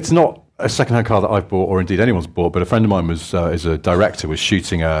not. It's not a second-hand car that I've bought, or indeed anyone's bought. But a friend of mine is a director, was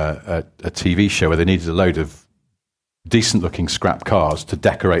shooting a TV show where they needed a load of decent-looking scrap cars to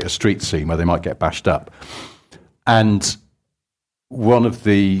decorate a street scene where they might get bashed up, and one of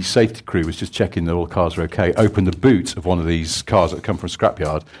the safety crew was just checking that all the cars were okay, opened the boot of one of these cars that had come from a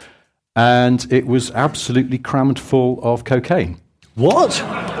scrapyard, and it was absolutely crammed full of cocaine. What?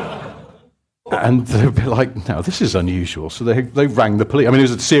 And they were like, no, this is unusual. So they rang the police. I mean, it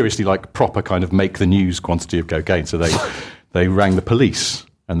was a seriously like proper kind of make the news quantity of cocaine. So they rang the police,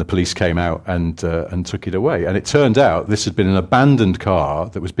 and the police came out and took it away. And it turned out this had been an abandoned car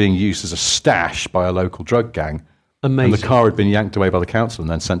that was being used as a stash by a local drug gang. Amazing. And the car had been yanked away by the council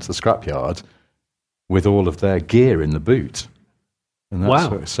and then sent to the scrapyard with all of their gear in the boot. And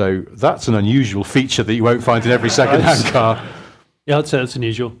wow. So that's an unusual feature that you won't find in every second-hand car. Yeah, I'd say that's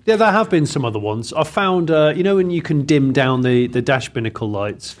unusual. Yeah, there have been some other ones. I found, when you can dim down the dash binnacle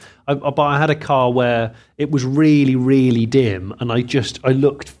lights, I had a car where it was really, really dim, and I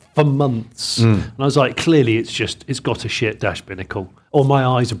looked for months, and I was like, clearly it's got a shit dash binnacle, or my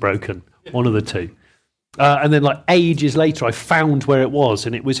eyes are broken, one of the two. And then, like ages later, I found where it was,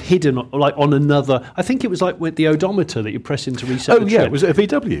 and it was hidden, like on another. I think it was like with the odometer that you press in to reset. Oh yeah, was it a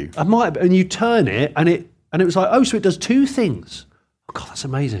VW? I might have, and you turn it, and it was like, oh, so it does two things. Oh God, that's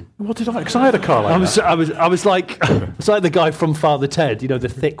amazing. What did I? Because I had a car like that. I was like, it's like the guy from Father Ted, you know, the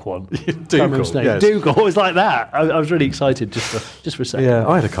thick one. Dougal. Yes. Dougal. It was like that. I was really excited just for a second. Yeah,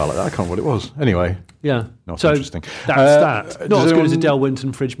 I had a car like that. I can't remember what it was. Anyway. Yeah. Not so interesting. That's that. Not as good as a Del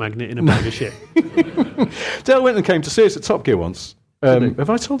Winton fridge magnet in a bag of shit. Del Winton came to see us at Top Gear once. Have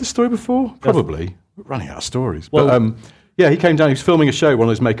I told this story before? Probably. We're running out of stories. Well, but yeah, he came down. He was filming a show, one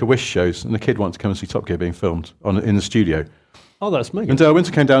of those Make-A-Wish shows, and the kid wanted to come and see Top Gear being filmed in the studio. Oh, that's mega. And Del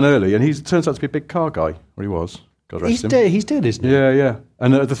Winton came down early, and he turns out to be a big car guy, or he was. God rest him. He's dead, isn't he? Yeah.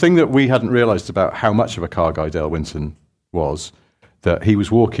 And the thing that we hadn't realised about how much of a car guy Del Winton was, that he was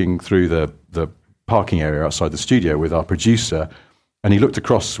walking through the parking area outside the studio with our producer, and he looked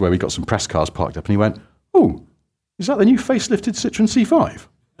across where we got some press cars parked up, and he went, "Oh, is that the new facelifted Citroen C5?"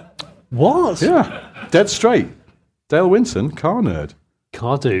 What? Yeah, dead straight. Dale Winton, car nerd.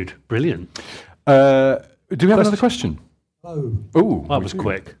 Car dude, brilliant. Do we have another question? Oh, that was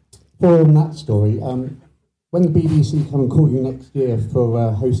quick. Following that story, when the BBC come and call you next year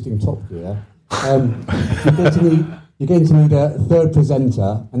for hosting Top Gear, you're going to need a third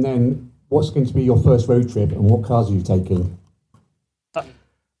presenter, and then what's going to be your first road trip, and what cars are you taking?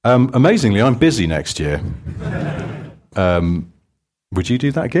 Amazingly, I'm busy next year. Would you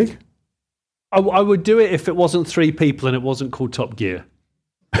do that gig? I would do it if it wasn't three people and it wasn't called Top Gear.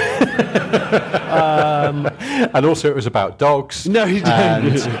 And also it was about dogs. No, you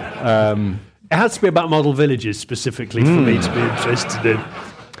don't. It has to be about model villages specifically for me to be interested in.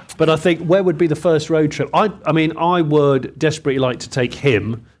 But I think where would be the first road trip? I mean, I would desperately like to take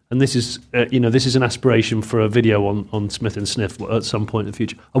him, and this is this is an aspiration for a video on Smith and Sniff at some point in the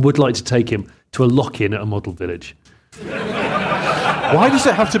future. I would like to take him to a lock-in at a model village. Why does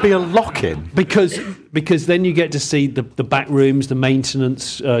it have to be a lock-in? Because then you get to see the back rooms, the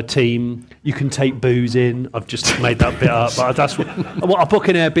maintenance team. You can take booze in. I've just made that bit up, but that's what I'll book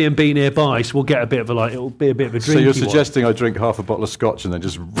an Airbnb nearby, so we'll get a bit of it'll be a bit of a drink. So you're suggesting I drink half a bottle of scotch and then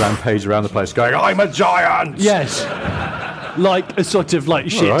just rampage around the place going, "I'm a giant!" Yes. Like a sort of like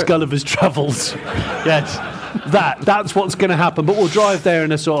shit right. Gulliver's Travels. Yes. That's what's going to happen. But we'll drive there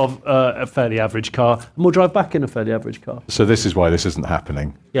in a sort of a fairly average car, and we'll drive back in a fairly average car. So this is why this isn't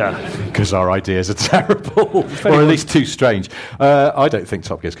happening. Yeah. Because our ideas are terrible, or at least too strange. I don't think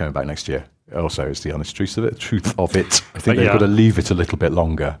Top Gear's coming back next year. Also, it's the honest truth of it. I think they've got to leave it a little bit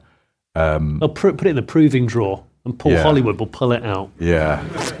longer. They'll put it in the proving drawer, and Paul Hollywood will pull it out. Yeah.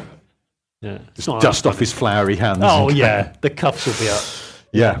 Yeah. It's not dust off his flowery hands. Oh, yeah. The cuffs will be up.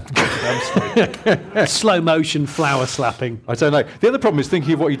 Yeah. Slow motion flower slapping. I don't know. The other problem is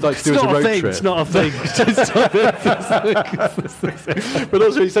thinking of what you'd like to do as a road trip. It's not a thing. But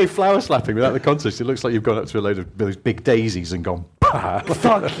also, you say flower slapping without the context, it looks like you've gone up to a load of those big daisies and gone,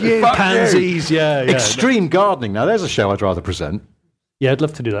 fuck you, pansies. Yeah. Extreme gardening. Now, there's a show I'd rather present. Yeah, I'd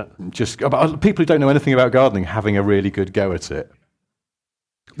love to do that. Just about people who don't know anything about gardening having a really good go at it.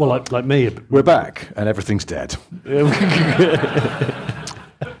 Well, like me. We're back, and everything's dead.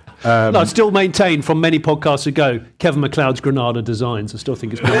 No, I still maintain from many podcasts ago, Kevin MacLeod's Granada designs. I still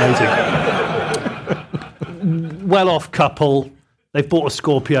think it's been amazing. Well-off couple. They've bought a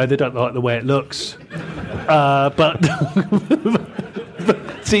Scorpio. They don't like the way it looks. But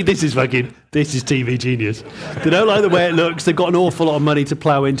see, this is TV genius. They don't like the way it looks. They've got an awful lot of money to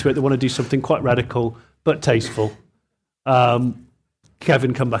plough into it. They want to do something quite radical but tasteful.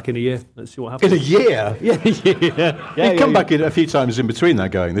 Kevin, come back in a year. Let's see what happens. In a year? Yeah. He'd come back in a few times in between there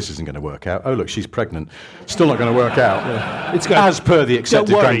going, this isn't going to work out. Oh, look, she's pregnant. Still not going to work out. Yeah. It's as per the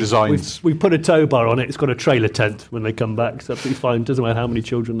accepted grand designs. We put a tow bar on it. It's got a trailer tent when they come back. It's absolutely fine. Doesn't matter how many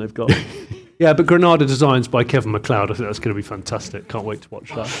children they've got. Yeah, but Granada Designs by Kevin MacLeod, I think that's going to be fantastic. Can't wait to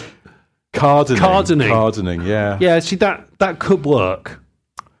watch that. Cardening, yeah. Yeah, see, that could work.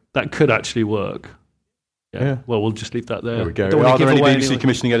 That could actually work. Yeah. Well, we'll just leave that there. There we go. Are there any BBC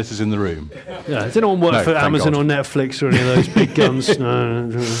commissioning editors in the room? Yeah. Does anyone work for Amazon or Netflix or any of those big guns? No.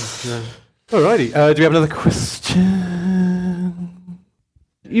 Alrighty. Do we have another question?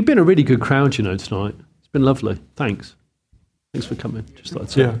 You've been a really good crowd, tonight. It's been lovely. Thanks for coming. Just thought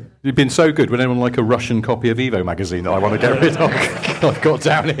I'd say. Yeah. You've been so good. Would anyone like a Russian copy of Evo magazine that I want to get rid of? I've got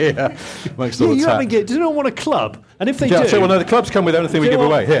down here. Does anyone want a club? And if they do... So the clubs come with anything we give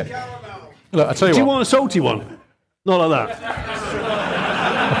away. Here. Look, I tell you do you want a salty one? Not like that.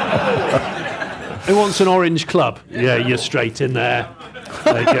 Who wants an orange club? Yeah, you're straight in there.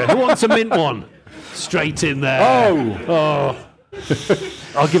 There you go. Who wants a mint one? Straight in there. Oh.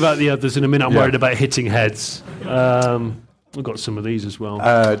 I'll give out the others in a minute. I'm Yeah. worried about hitting heads. We've got some of these as well.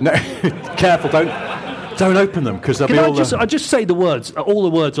 No, careful! Don't open them because they'll Can be I all. just say the words, all the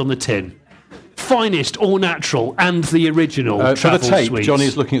words on the tin. Finest, all natural, and the original for the travel tape, suites. Johnny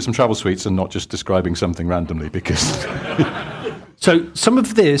is looking at some travel suites and not just describing something randomly because. So some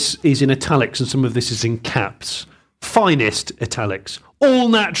of this is in italics and some of this is in caps. Finest italics, all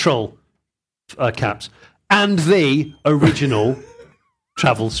natural caps, and the original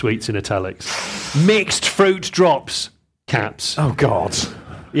travel suites in italics. Mixed fruit drops caps. Oh God!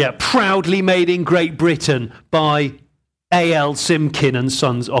 Yeah, proudly made in Great Britain by A.L. Simkin and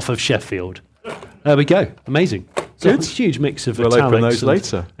Sons off of Sheffield. There we go. Amazing. So Good. a huge mix of We'll italics open those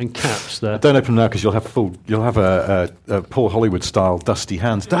later. and caps there. Don't open them now because you'll have a Paul Hollywood style dusty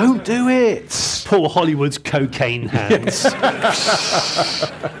hands. Don't do it. Paul Hollywood's cocaine hands.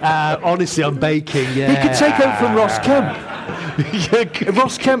 Honestly, I'm baking. Yeah, He could take over from Ross Kemp.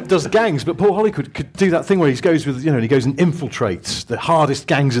 Ross Kemp does gangs, but Paul Hollywood could do that thing where he goes with, he goes and infiltrates the hardest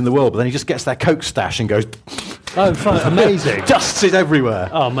gangs in the world, but then he just gets their coke stash and goes. Oh, fun. Amazing! Dusts it everywhere.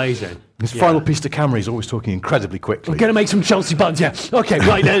 Oh, amazing! His final piece to camera, he's always talking incredibly quickly. I'm going to make some Chelsea buns, yeah. Okay,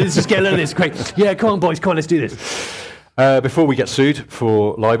 right, let's just get a load of this. Great. Yeah, come on, boys, come on, let's do this. Before we get sued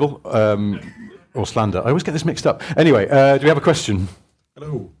for libel or slander, I always get this mixed up. Anyway, do we have a question?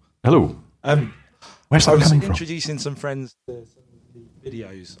 Hello. Hello. Where's that coming from? I was introducing some friends to some of the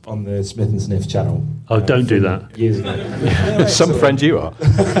videos on the Smith and Sniff channel. Oh, don't do that. Years ago. Some friend you are.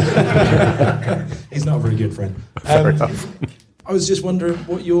 He's not a very good friend. Fair enough. I was just wondering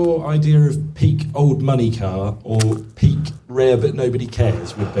what your idea of peak old money car or peak rare but nobody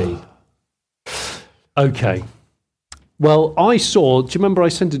cares would be. Okay. Well, do you remember I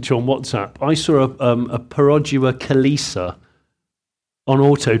sent it to you on WhatsApp? I saw a Perodua Kalisa on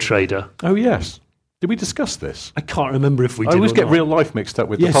Auto Trader. Oh, yes. Did we discuss this? I can't remember if we did. I always or get not. real life mixed up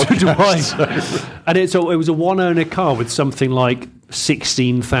with Yes, the so do podcast. I. And it was a one-owner car with something like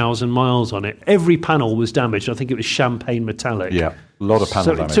 16,000 miles on it. Every panel was damaged. I think it was champagne metallic. Yeah, a lot of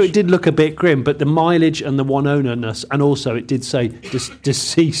panel damage. So it did look a bit grim, but the mileage and the one-ownerness, and also it did say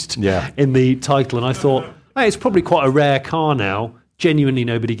deceased in the title. And I thought, hey, it's probably quite a rare car now. Genuinely,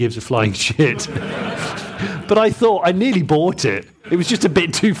 nobody gives a flying shit. But I thought I nearly bought it. It was just a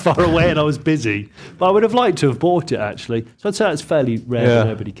bit too far away and I was busy. But I would have liked to have bought it, actually. So I'd say it's fairly rare that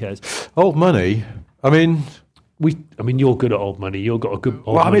nobody cares. Old money, I mean, you're good at old money. You've got a good old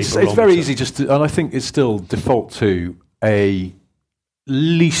money. Well, I mean, it's very easy and I think it's still default to a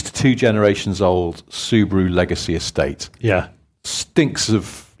least 2 generations old Subaru Legacy estate. Yeah. Stinks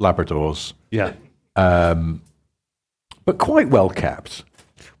of Labradors. Yeah. But quite well kept.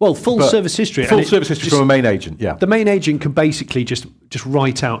 Well, service history. Full service history from a main agent, yeah. The main agent can basically just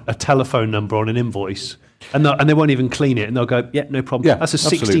write out a telephone number on an invoice, and they won't even clean it, and they'll go, yeah, no problem. Yeah, that's a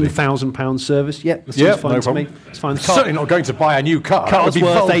absolutely. £16,000 service. Yeah, that seems fine no to problem. me. It's fine. Certainly not going to buy a new car. Car's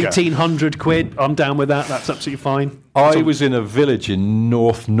worth vulgar. 1,800 quid. I'm down with that. That's absolutely fine. I was in a village in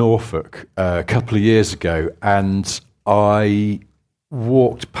North Norfolk a couple of years ago, and I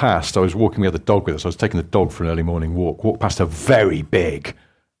walked past. I was walking. We had the dog with us. I was taking the dog for an early morning walk. Walked past a very big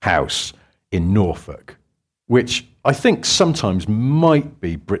house in Norfolk, which I think sometimes might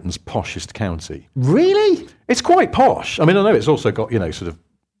be Britain's poshest county. Really? It's quite posh. I mean, I know it's also got, sort of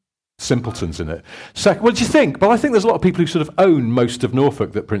simpletons in it. What do you think? But I think there's a lot of people who sort of own most of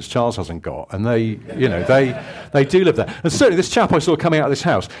Norfolk that Prince Charles hasn't got, and they do live there. And certainly this chap I saw coming out of this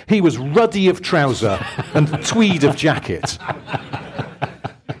house, he was ruddy of trouser and tweed of jacket.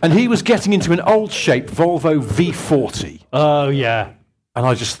 And he was getting into an old-shape Volvo V40. Oh, yeah. And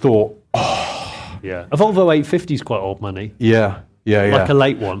I just thought, yeah. A Volvo 850 is quite old money. Yeah. Like a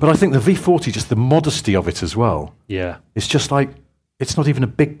late one. But I think the V40, just the modesty of it as well. Yeah. It's just like, it's not even a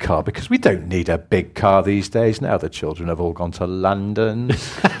big car, because we don't need a big car these days. Now the children have all gone to London.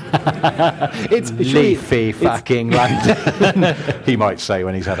 It's leafy fucking London. He might say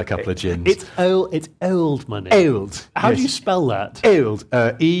when he's had a couple of gins. It's old money. Old. How do you spell that? Old.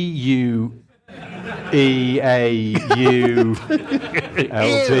 E-U-E-A-U-L-D.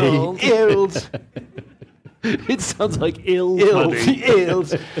 Old. It sounds like ill money.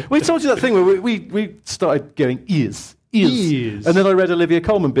 We told you that thing where we started going ears. And then I read Olivia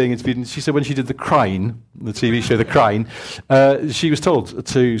Colman being interviewed, and she said when she did The Crane, the TV show The Crane, she was told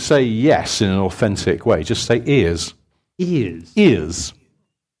to say yes in an authentic way. Just say ears. Ears.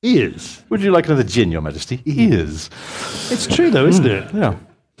 Would you like another gin, Your Majesty? Ears. It's true, though, isn't it? Yeah.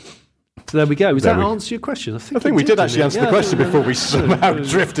 So there we go. Does that answer your question? I think we did actually answer the question before we somehow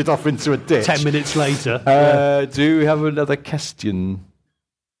drifted off into a ditch. 10 minutes later. Do we have another question?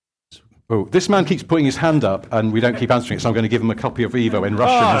 Oh, this man keeps putting his hand up, and we don't keep answering it, so I'm going to give him a copy of Evo in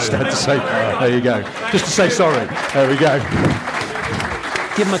Russian instead to say, there you go. Just to say sorry. There we go.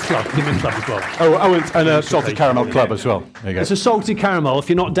 Give him a club. Give him a club as well. Oh, and a salted caramel club as well. There you go. It's a salted caramel. If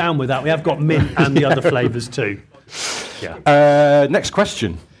you're not down with that, we have got mint and the other flavours too. Yeah. Next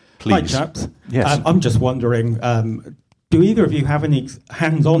question, please. Hi, chaps. Yes. I'm just wondering, do either of you have any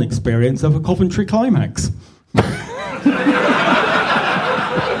hands-on experience of a Coventry climax?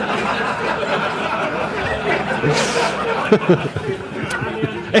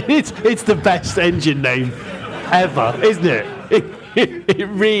 It's the best engine name ever, isn't it? It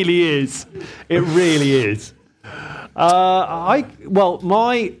really is. It really is.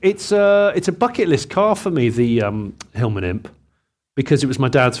 It's a bucket list car for me, the Hillman Imp, because it was my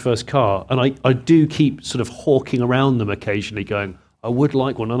dad's first car, and I do keep sort of hawking around them occasionally, going, I would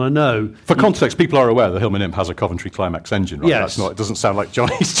like one, and I know. For context, people are aware the Hillman Imp has a Coventry Climax engine, right? Yes. It doesn't sound like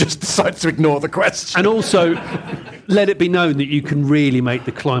Johnny's just decided to ignore the question. And also, let it be known that you can really make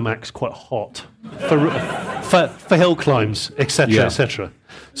the Climax quite hot for hill climbs, etc., etc.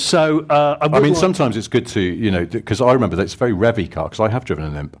 So, sometimes it's good to, because I remember that it's a very revvy car, because I have driven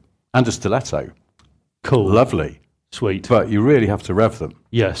an Imp and a Stiletto. Cool. Lovely. Sweet. But you really have to rev them.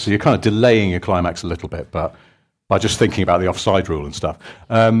 Yes. So you're kind of delaying your Climax a little bit, but by just thinking about the offside rule and stuff.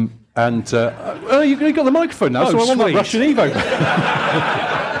 You've got the microphone now, so I want that Russian Evo.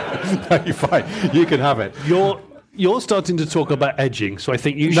 No, you're fine. You can have it. You're starting to talk about edging, so I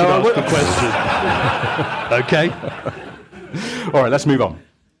think you should ask the question. Okay? All right, let's move on.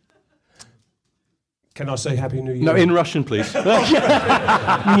 Can I say Happy New Year? No, in Russian, please.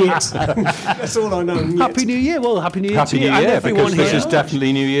 Yes. That's all I know. Happy New Year. Well, Happy New Year Happy to you New and Year, everyone because here. this is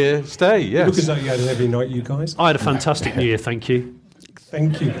definitely New Year's Day, yes. Look as though you had a heavy night, you guys. I had a fantastic New Year, thank you.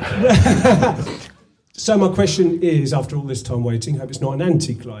 Thank you. So my question is, after all this time waiting, hope it's not an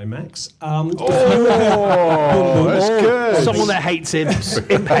anti-climax. That's good. Someone that hates imps.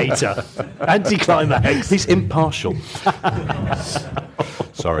 Imp hater. Anti-climax. He's impartial.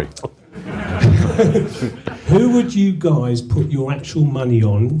 Sorry. Who would you guys put your actual money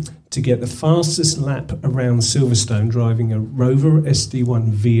on to get the fastest lap around Silverstone driving a Rover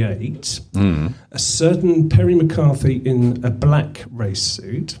SD1 V8, a certain Perry McCarthy in a black race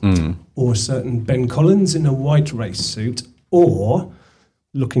suit, or a certain Ben Collins in a white race suit, or,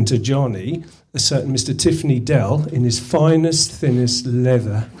 looking to Johnny, a certain Mr. Tiffany Dell in his finest, thinnest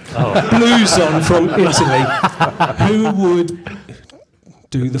leather blouson from Italy? Who would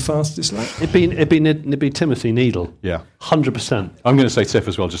do the fastest lap? It'd be Timothy Needle. Yeah. 100%. I'm going to say Tiff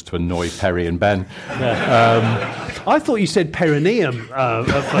as well, just to annoy Perry and Ben. Yeah. I thought you said perineum at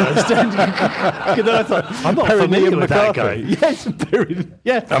first. Then I thought, I'm not familiar with that guy. Yes,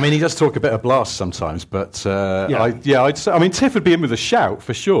 yeah. I mean, he does talk a bit of blast sometimes, but I'd say, Tiff would be in with a shout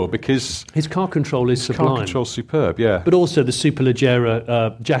for sure, because his car control is sublime. Car control's superb, yeah. But also the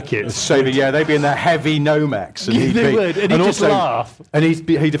Superleggera jackets. So they'd be in their heavy Nomex. And they would, and he'd just laugh. And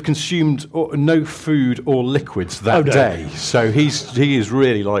he'd have consumed no food or liquids that day. So he is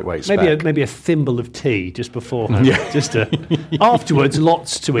really lightweight. Maybe a thimble of tea just beforehand. Yeah. Just afterwards,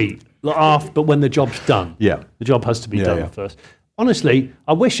 lots to eat. But when the job's done, the job has to be done first. Honestly,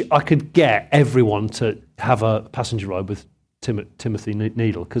 I wish I could get everyone to have a passenger ride with Timothy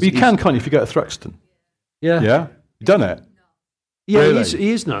Needle. But you can't you, if you go to Thruxton? Yeah. Yeah? You've done it? Yeah, really?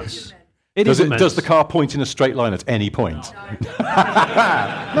 he is nuts. Does the car point in a straight line at any point?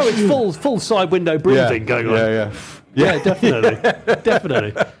 No, it's full side window breathing going on. Yeah, definitely.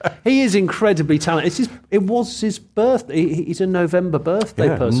 Definitely. He is incredibly talented. It was his birthday. He's a November birthday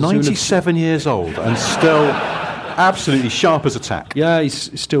person. 97 years old and still absolutely sharp as a tack. Yeah,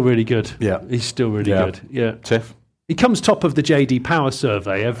 he's still really good. Yeah. He's still really good. Yeah. Tiff? He comes top of the JD Power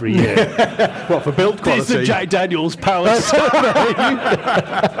Survey every year. What, for build quality? It's the Jack Daniels Power Survey.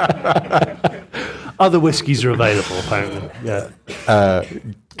 Other whiskies are available, apparently. Yeah.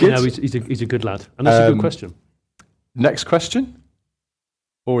 He's a good lad. And that's a good question. Next question?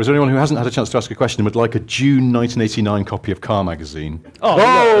 Or is there anyone who hasn't had a chance to ask a question and would like a June 1989 copy of Car Magazine?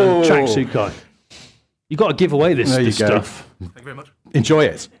 Tracksuit guy. You've got to give away this stuff. Thank you very much. Enjoy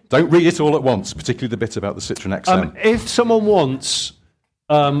it. Don't read it all at once, particularly the bit about the Citroen XM. If someone wants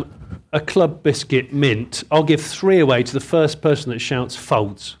a Club Biscuit mint, I'll give 3 away to the first person that shouts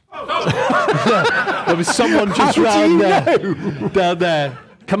folds. There was someone just down there.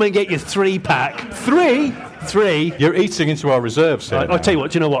 Come and get your 3-pack. 3? You're eating into our reserves here. I'll tell you what,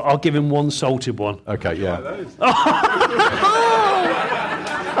 do you know what? I'll give him one salted one. Okay, yeah.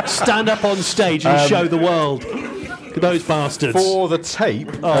 Stand up on stage and show the world. Those bastards. For the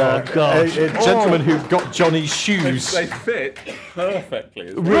tape, gosh. a gentleman who got Johnny's shoes. They fit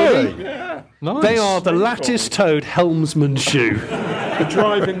perfectly. Really? Yeah. Nice. They are the lattice-toed helmsman shoe. The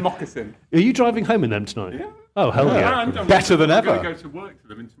driving moccasin. Are you driving home in them tonight? Yeah. Oh, hell yeah. Better than ever. I'm going to go to work to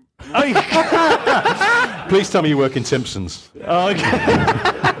them. Please tell me you work in Simpsons. Oh, okay.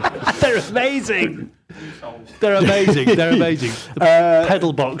 They're amazing. They're amazing. They're amazing. The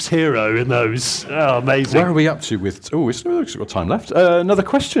pedal box hero in those. Oh, amazing. Where are we up to with... Oh, we've got time left. Another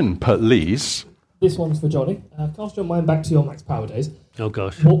question, please. This one's for Johnny. Cast your mind back to your Max Power days. Oh,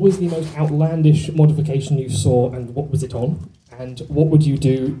 gosh. What was the most outlandish modification you saw and what was it on? And what would you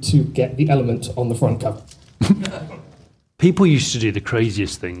do to get the element on the front cover? People used to do the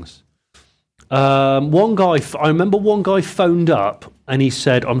craziest things. I remember one guy phoned up and he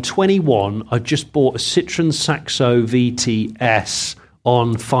said, I'm 21, I just bought a Citroen Saxo VTS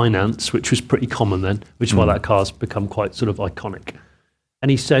on finance, which was pretty common then, which is why that car's become quite sort of iconic.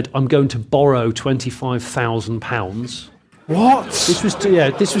 And he said, I'm going to borrow £25,000. What? This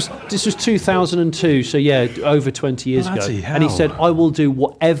was 2002, so over 20 years ago. Hell. And he said, I will do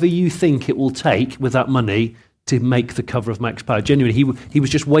whatever you think it will take with that money to make the cover of Max Power. Genuinely, he was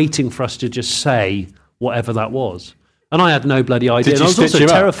just waiting for us to just say whatever that was. And I had no bloody idea. And I was also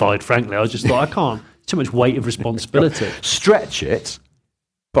terrified, frankly. I was just like, I can't. Too much weight of responsibility. Stretch it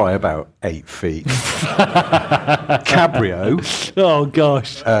by about 8 feet. Cabrio. Oh,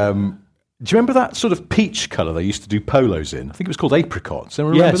 gosh. Do you remember that sort of peach colour they used to do polos in? I think it was called apricot. Does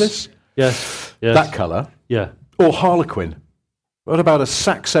anyone remember this? Yes. That colour? Yeah. Or Harlequin. What about a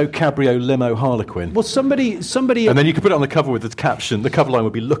Saxo Cabrio limo Harlequin? Well, somebody... And then you could put it on the cover with the caption. The cover line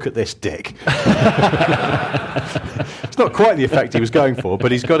would be, look at this dick. It's not quite the effect he was going for,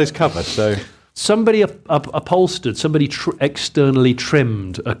 but he's got his cover, so... Somebody upholstered, somebody externally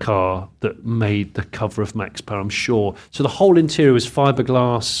trimmed a car that made the cover of Max Power, I'm sure. So the whole interior was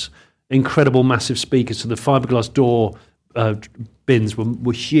fiberglass, incredible massive speakers. So the fiberglass door bins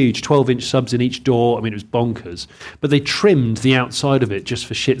were huge, 12-inch subs in each door. I mean, it was bonkers. But they trimmed the outside of it just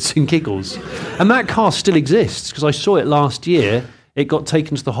for shits and giggles. And that car still exists, because I saw it last year. It got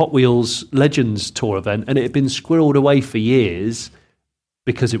taken to the Hot Wheels Legends Tour event, and it had been squirreled away for years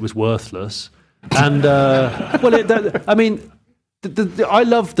because it was worthless. And, I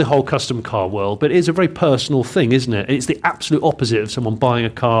love the whole custom car world, but it is a very personal thing, isn't it? It's the absolute opposite of someone buying a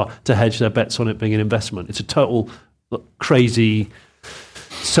car to hedge their bets on it being an investment. It's a total crazy,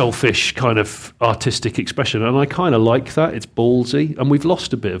 selfish kind of artistic expression, and I kind of like that. It's ballsy, and we've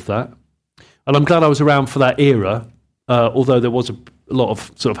lost a bit of that. And I'm glad I was around for that era, although there was a lot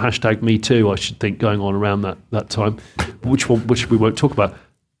of sort of hashtag Me Too, I should think, going on around that time, which we won't talk about.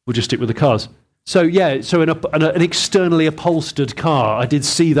 We'll just stick with the cars. So an externally upholstered car, I did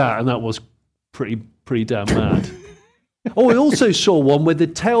see that, and that was pretty damn mad. Oh, I also saw one where the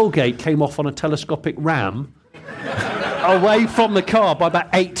tailgate came off on a telescopic ram away from the car by about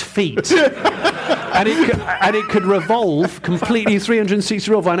 8 feet. And it could revolve completely 360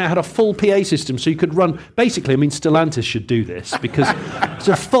 revolve, and it had a full PA system, so you could run. Basically, I mean, Stellantis should do this, because it's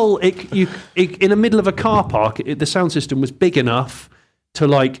a full. In the middle of a car park, the sound system was big enough to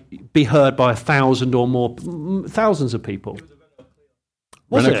be heard by 1,000 or more, thousands of people.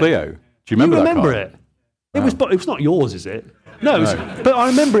 Renault Clio. Do you remember that car? It? It's not yours, is it? No. But I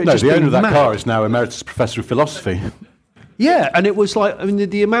remember it. No, just the owner of that mad. car is now emeritus professor of philosophy. Yeah, and it was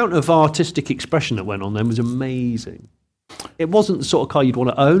the amount of artistic expression that went on then was amazing. It wasn't the sort of car you'd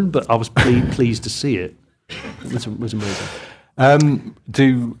want to own, but I was pleased to see it. It was amazing.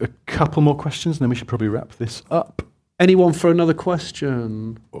 Do a couple more questions, and then we should probably wrap this up. Anyone for another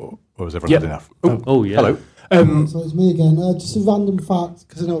question? Or has everyone had enough? Oh, yeah. Hello. So it's me again. Just a random fact,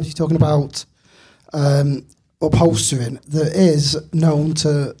 because I know you're talking about upholstering that is known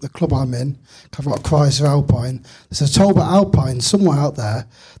to the club I'm in. I've got a Chrysler Alpine. There's a Talbot Alpine somewhere out there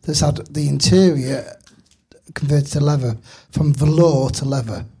that's had the interior converted to leather, from velour to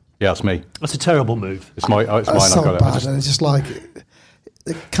leather. Yeah, that's me. That's a terrible move. It's mine. That's so bad, and it's just like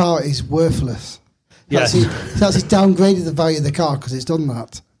the car is worthless. Yes. It's actually downgraded the value of the car because it's done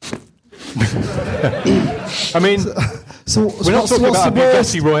that. I mean, so we're not talking about a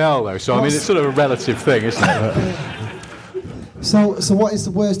Bugatti Royale, though, so I mean, it's sort of a relative thing, isn't it? So what is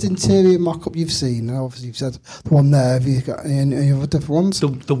the worst interior mock-up you've seen? And obviously, you've said the one there. Have you got any other different ones?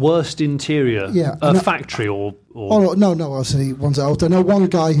 The worst interior? Yeah. Factory or... Oh, no, obviously, ones out. I know one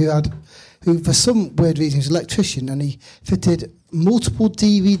guy who for some weird reason, he was an electrician, and he fitted multiple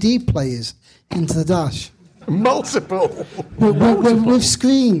DVD players into the dash. Multiple? With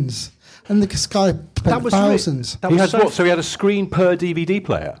screens. and the guy paid thousands. He had what? So he had a screen per DVD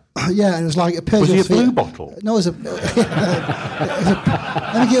player. Yeah, and it was like a Peugeot. Was he a blue bottle? No, it was I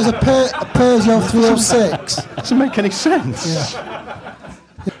think it was a Peugeot 306. Doesn't make any sense. Yeah.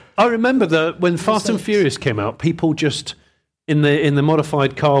 I remember when Fast and Furious came out, people just in the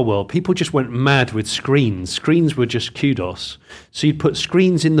modified car world, people just went mad with screens. Screens were just kudos. So you'd put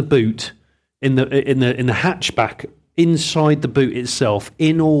screens in the boot, in the hatchback, inside the boot itself,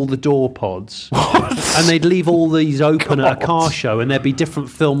 in all the door pods, and they'd leave all these open at a car show, and there'd be different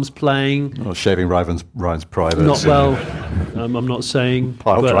films playing. Oh, shaving Ryan's privates. Not well. I'm not saying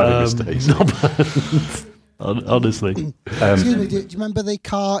pile driving his days. Honestly. Excuse me. Do you remember the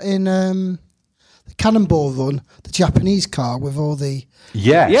car in the Cannonball Run, the Japanese car with all the?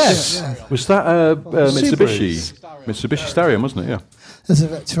 Yes. Yeah. Was that Mitsubishi Starion, wasn't it? Yeah. There's a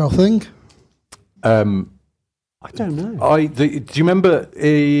retro thing. I don't know. Do you remember?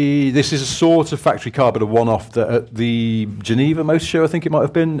 This is a sort of factory car, but a one-off that at the Geneva Motor Show, I think it might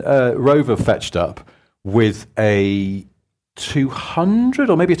have been, Rover fetched up with a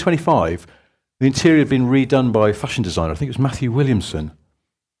 200 or maybe a 25. The interior had been redone by a fashion designer. I think it was Matthew Williamson,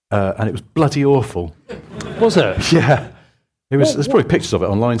 and it was bloody awful. Was it? Yeah. It was. There's probably pictures of it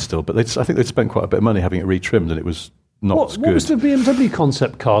online still, but I think they'd spent quite a bit of money having it retrimmed, and it was. Not good. What was the BMW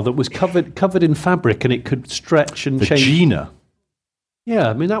concept car that was covered in fabric and it could stretch and change? The Gina. Yeah,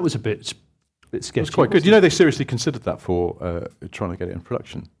 I mean that was a bit sketchy. It was quite good. You know, they seriously considered that for trying to get it in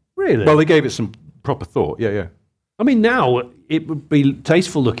production. Really? Well, they gave it some proper thought. Yeah. I mean, now it would be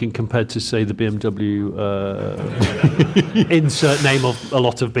tasteful looking compared to, say, the BMW insert name of a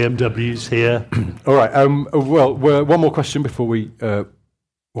lot of BMWs here. All right. Well, one more question before we.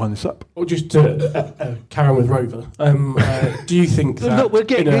 Wind this up. Or just carry on with Rover. Do you think that... Look, we're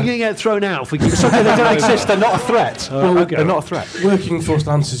going to get thrown out if we keep... It's okay, they don't exist, they're not a threat. They're not a threat. Working for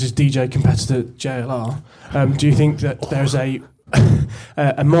Stellantis' DJ competitor JLR, do you think that there's a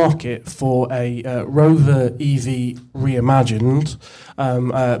market for a Rover EV reimagined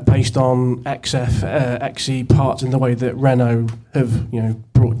based on XE parts in the way that Renault have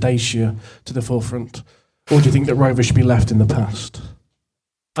brought Dacia to the forefront? Or do you think that Rover should be left in the past?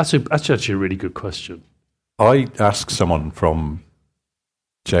 That's actually a really good question. I asked someone from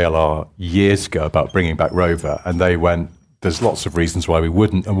JLR years ago about bringing back Rover, and they went, there's lots of reasons why we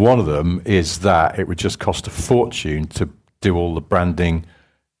wouldn't, and one of them is that it would just cost a fortune to do all the branding,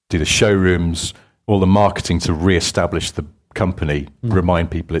 do the showrooms, all the marketing to re-establish the company,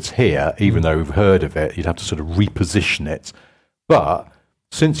 remind people it's here, even though we've heard of it, you'd have to sort of reposition it. But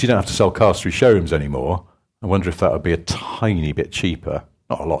since you don't have to sell cars through showrooms anymore, I wonder if that would be a tiny bit cheaper.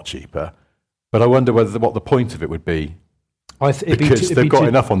 Not a lot cheaper, but I wonder what the point of it would be. Because they've got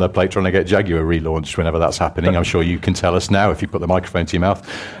enough on their plate trying to get Jaguar relaunched whenever that's happening. I'm sure you can tell us now if you put the microphone to your mouth.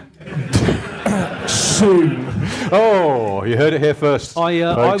 Soon. Oh, you heard it here first.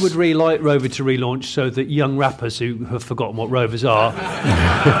 I would really like Rover to relaunch so that young rappers who have forgotten what Rovers are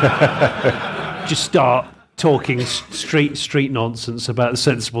just start talking street nonsense about the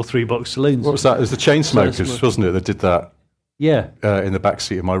sensible 3-box saloons. What was that? It was the Chainsmokers, wasn't it, that did that? Yeah. In the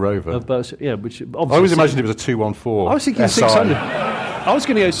backseat of my Rover. Yeah, which I always imagined it was a 214. I was thinking SI. 600. I was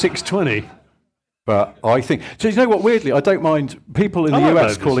going to go 620. But I think... So you know what, weirdly, I don't mind people in the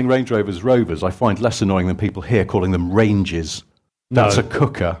US calling Range Rovers Rovers. I find less annoying than people here calling them Ranges. That's a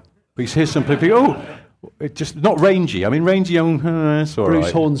cooker. But you hear some people, it just not rangy. I mean, rangy, it's all Bruce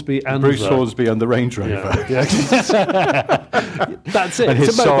right. Hornsby and Bruce Hornsby and the Range Rover. Yeah. That's it. And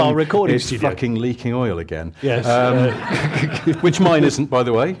it's a mobile recording is studio. Fucking leaking oil again. Yes. Which mine isn't, by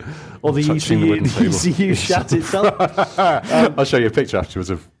the way. Or the ECU shat itself. I'll show you a picture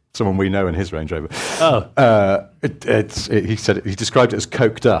afterwards of someone we know in his Range Rover. He said he described it as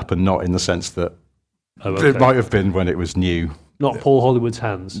coked up, and not in the sense that it might have been when it was new. Not Paul Hollywood's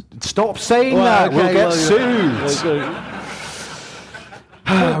hands. Stop saying that. We'll get sued.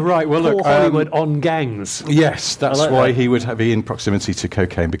 Right. Well, look. Paul Hollywood on gangs. Yes, that's why he would be in proximity to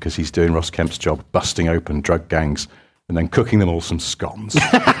cocaine, because he's doing Ross Kemp's job, busting open drug gangs and then cooking them all some scones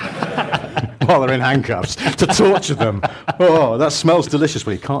while they're in handcuffs to torture them. Oh, that smells delicious.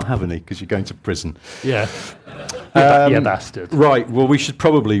 Well, you can't have any because you're going to prison. Yeah. Yeah, bastard. Right, well, we should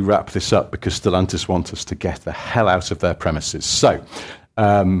probably wrap this up because Stellantis want us to get the hell out of their premises. So,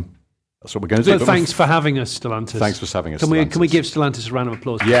 that's what we're going to do. So thanks for having us, Stellantis. Thanks for having us, Can we give Stellantis a round of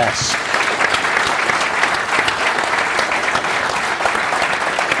applause? Yes.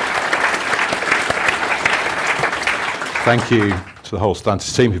 Thank you to to the whole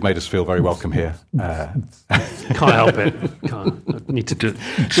Stellantis team who've made us feel very welcome here. Can't help it. I need to do it.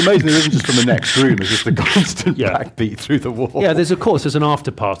 It's amazing there isn't just from the next room, it's just a constant backbeat through the wall. Yeah, there's an after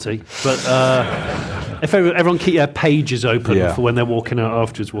party, but if everyone keep their pages open for when they're walking out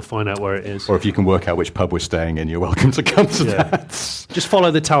afterwards, we'll find out where it is. Or if you can work out which pub we're staying in, you're welcome to come to that. Just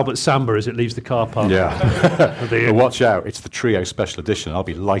follow the Talbot Samba as it leaves the car park. Yeah. But watch out, it's the Trio Special Edition. I'll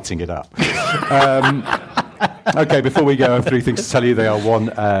be lighting it up. Okay, before we go, I have three things to tell you. They are one,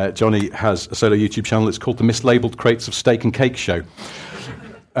 Johnny has a solo YouTube channel. It's called The Mislabeled Crates of Steak and Cake Show,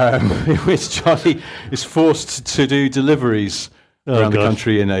 in which Johnny is forced to do deliveries around the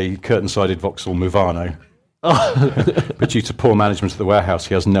country in a curtain-sided Vauxhall Movano. But due to poor management at the warehouse,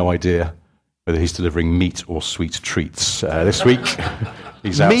 he has no idea whether he's delivering meat or sweet treats. This week,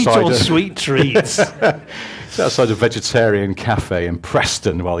 he's outside... Meat or sweet treats? He's outside a vegetarian cafe in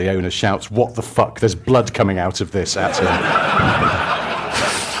Preston while the owner shouts, "What the fuck? There's blood coming out of this," at him.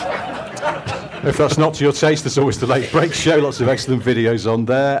 If that's not to your taste, there's always the Late Break Show. Lots of excellent videos on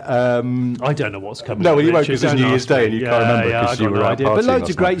there. I don't know what's coming. No, well, you won't because it's New Year's Day and you can't remember because you were out partying. But loads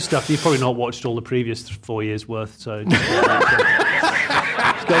of great stuff. You've probably not watched all the previous 4 years' worth, so...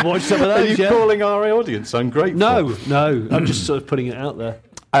 Let's go and watch some of those. Are you calling our audience ungrateful? No. I'm just sort of putting it out there.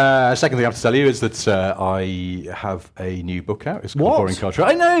 Second thing I have to tell you is that I have a new book out. It's called Boring Car Trade.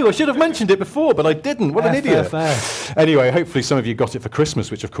 I know, I should have mentioned it before, but I didn't. What an idiot. Fair. Anyway, hopefully some of you got it for Christmas,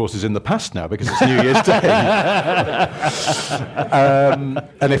 which of course is in the past now because it's New Year's Day.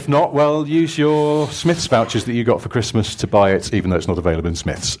 And if not, well, use your Smiths vouchers that you got for Christmas to buy it, even though it's not available in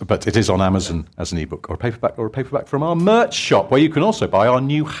Smiths. But it is on Amazon as an ebook or a paperback from our merch shop, where you can also buy our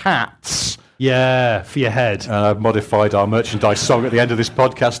new hats. Yeah, for your head. And I've modified our merchandise song at the end of this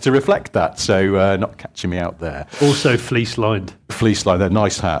podcast to reflect that, so not catching me out there. Also fleece-lined. They're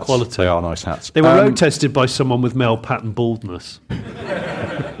nice hats. Quality. They are nice hats. They were road tested by someone with male pattern baldness.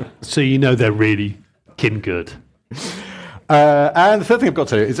 So you know they're really good. And the third thing I've got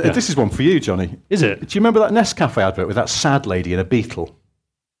to tell you is this is one for you, Johnny. Is it? Do you remember that Nescafe advert with that sad lady and a beetle?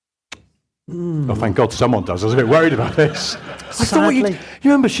 Oh, thank God someone does. I was a bit worried about this. I thought you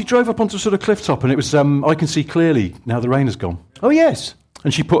remember she drove up onto a sort of cliff top and it was, I can see clearly now the rain has gone. Oh, yes.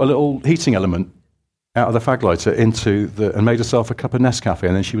 And she put a little heating element out of the fag lighter and made herself a cup of Nescafe,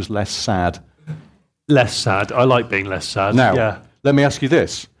 and then she was less sad. Less sad. I like being less sad. Now, let me ask you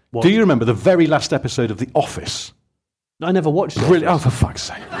this. What? Do you remember the very last episode of The Office? I never watched it. Really? Oh, for fuck's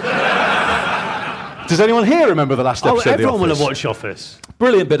sake. Does anyone here remember the last episode of The Office? Everyone will have watched Office.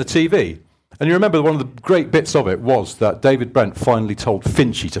 Brilliant bit of TV. And you remember one of the great bits of it was that David Brent finally told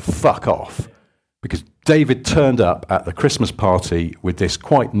Finchy to fuck off because David turned up at the Christmas party with this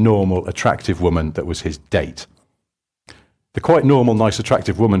quite normal, attractive woman that was his date. The quite normal, nice,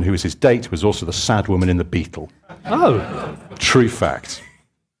 attractive woman who was his date was also the sad woman in The Beetle. Oh. True fact.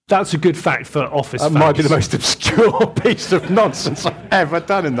 That's a good fact for Office That might be the most obscure piece of nonsense I've ever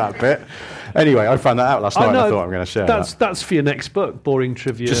done in that bit. Anyway, I found that out last night and I thought I'm going to share that. That's for your next book, Boring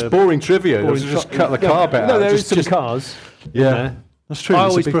Trivia. Just boring trivia. Just cut the car bit out. No, there is some cars. Yeah, that's true. I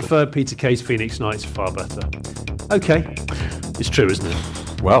always preferred Peter Kay's Phoenix Nights far better. Okay. It's true, isn't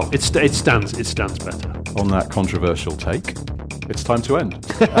it? Well. It stands better. On that controversial take, it's time to end.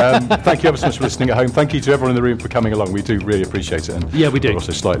 Thank you ever so much for listening at home. Thank you to everyone in the room for coming along. We do really appreciate it. And yeah, we do. We're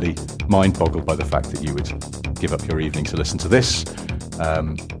also slightly mind-boggled by the fact that you would give up your evening to listen to this.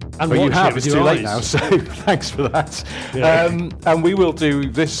 But you have. It's too late now, so thanks for that. Yeah. And we will do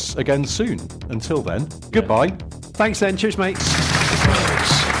this again soon. Until then, goodbye. Thanks then. Cheers, mate.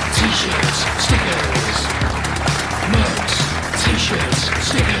 Mugs, t-shirts, stickers. Mugs, t-shirts,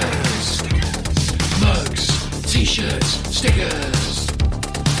 stickers. Mugs, t-shirts, stickers.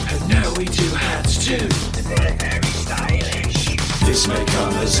 And now we do hats too. They're very stylish. This may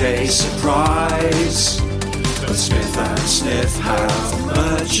come as a surprise, but Smith and Sniff have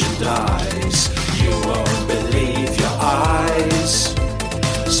merchandise. You won't believe your eyes.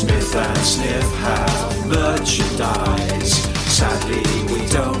 Smith and Sniff have merchandise. Sadly, we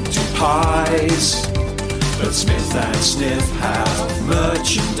don't do pies, but Smith and Sniff have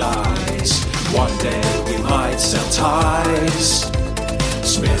merchandise. One day we might sell ties.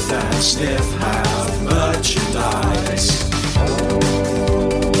 Smith and Sniff have merchandise.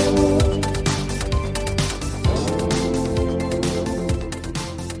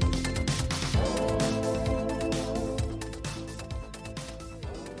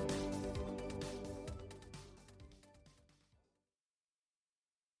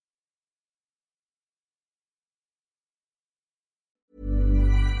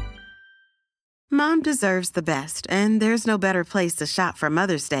 Mom deserves the best, and there's no better place to shop for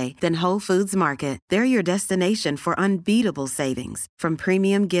Mother's Day than Whole Foods Market. They're your destination for unbeatable savings, from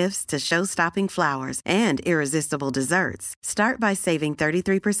premium gifts to show-stopping flowers and irresistible desserts. Start by saving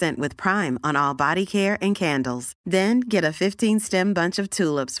 33% with Prime on all body care and candles. Then get a 15-stem bunch of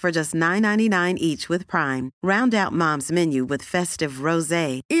tulips for just $9.99 each with Prime. Round out Mom's menu with festive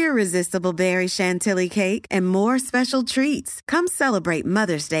rosé, irresistible berry chantilly cake, and more special treats. Come celebrate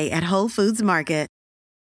Mother's Day at Whole Foods Market.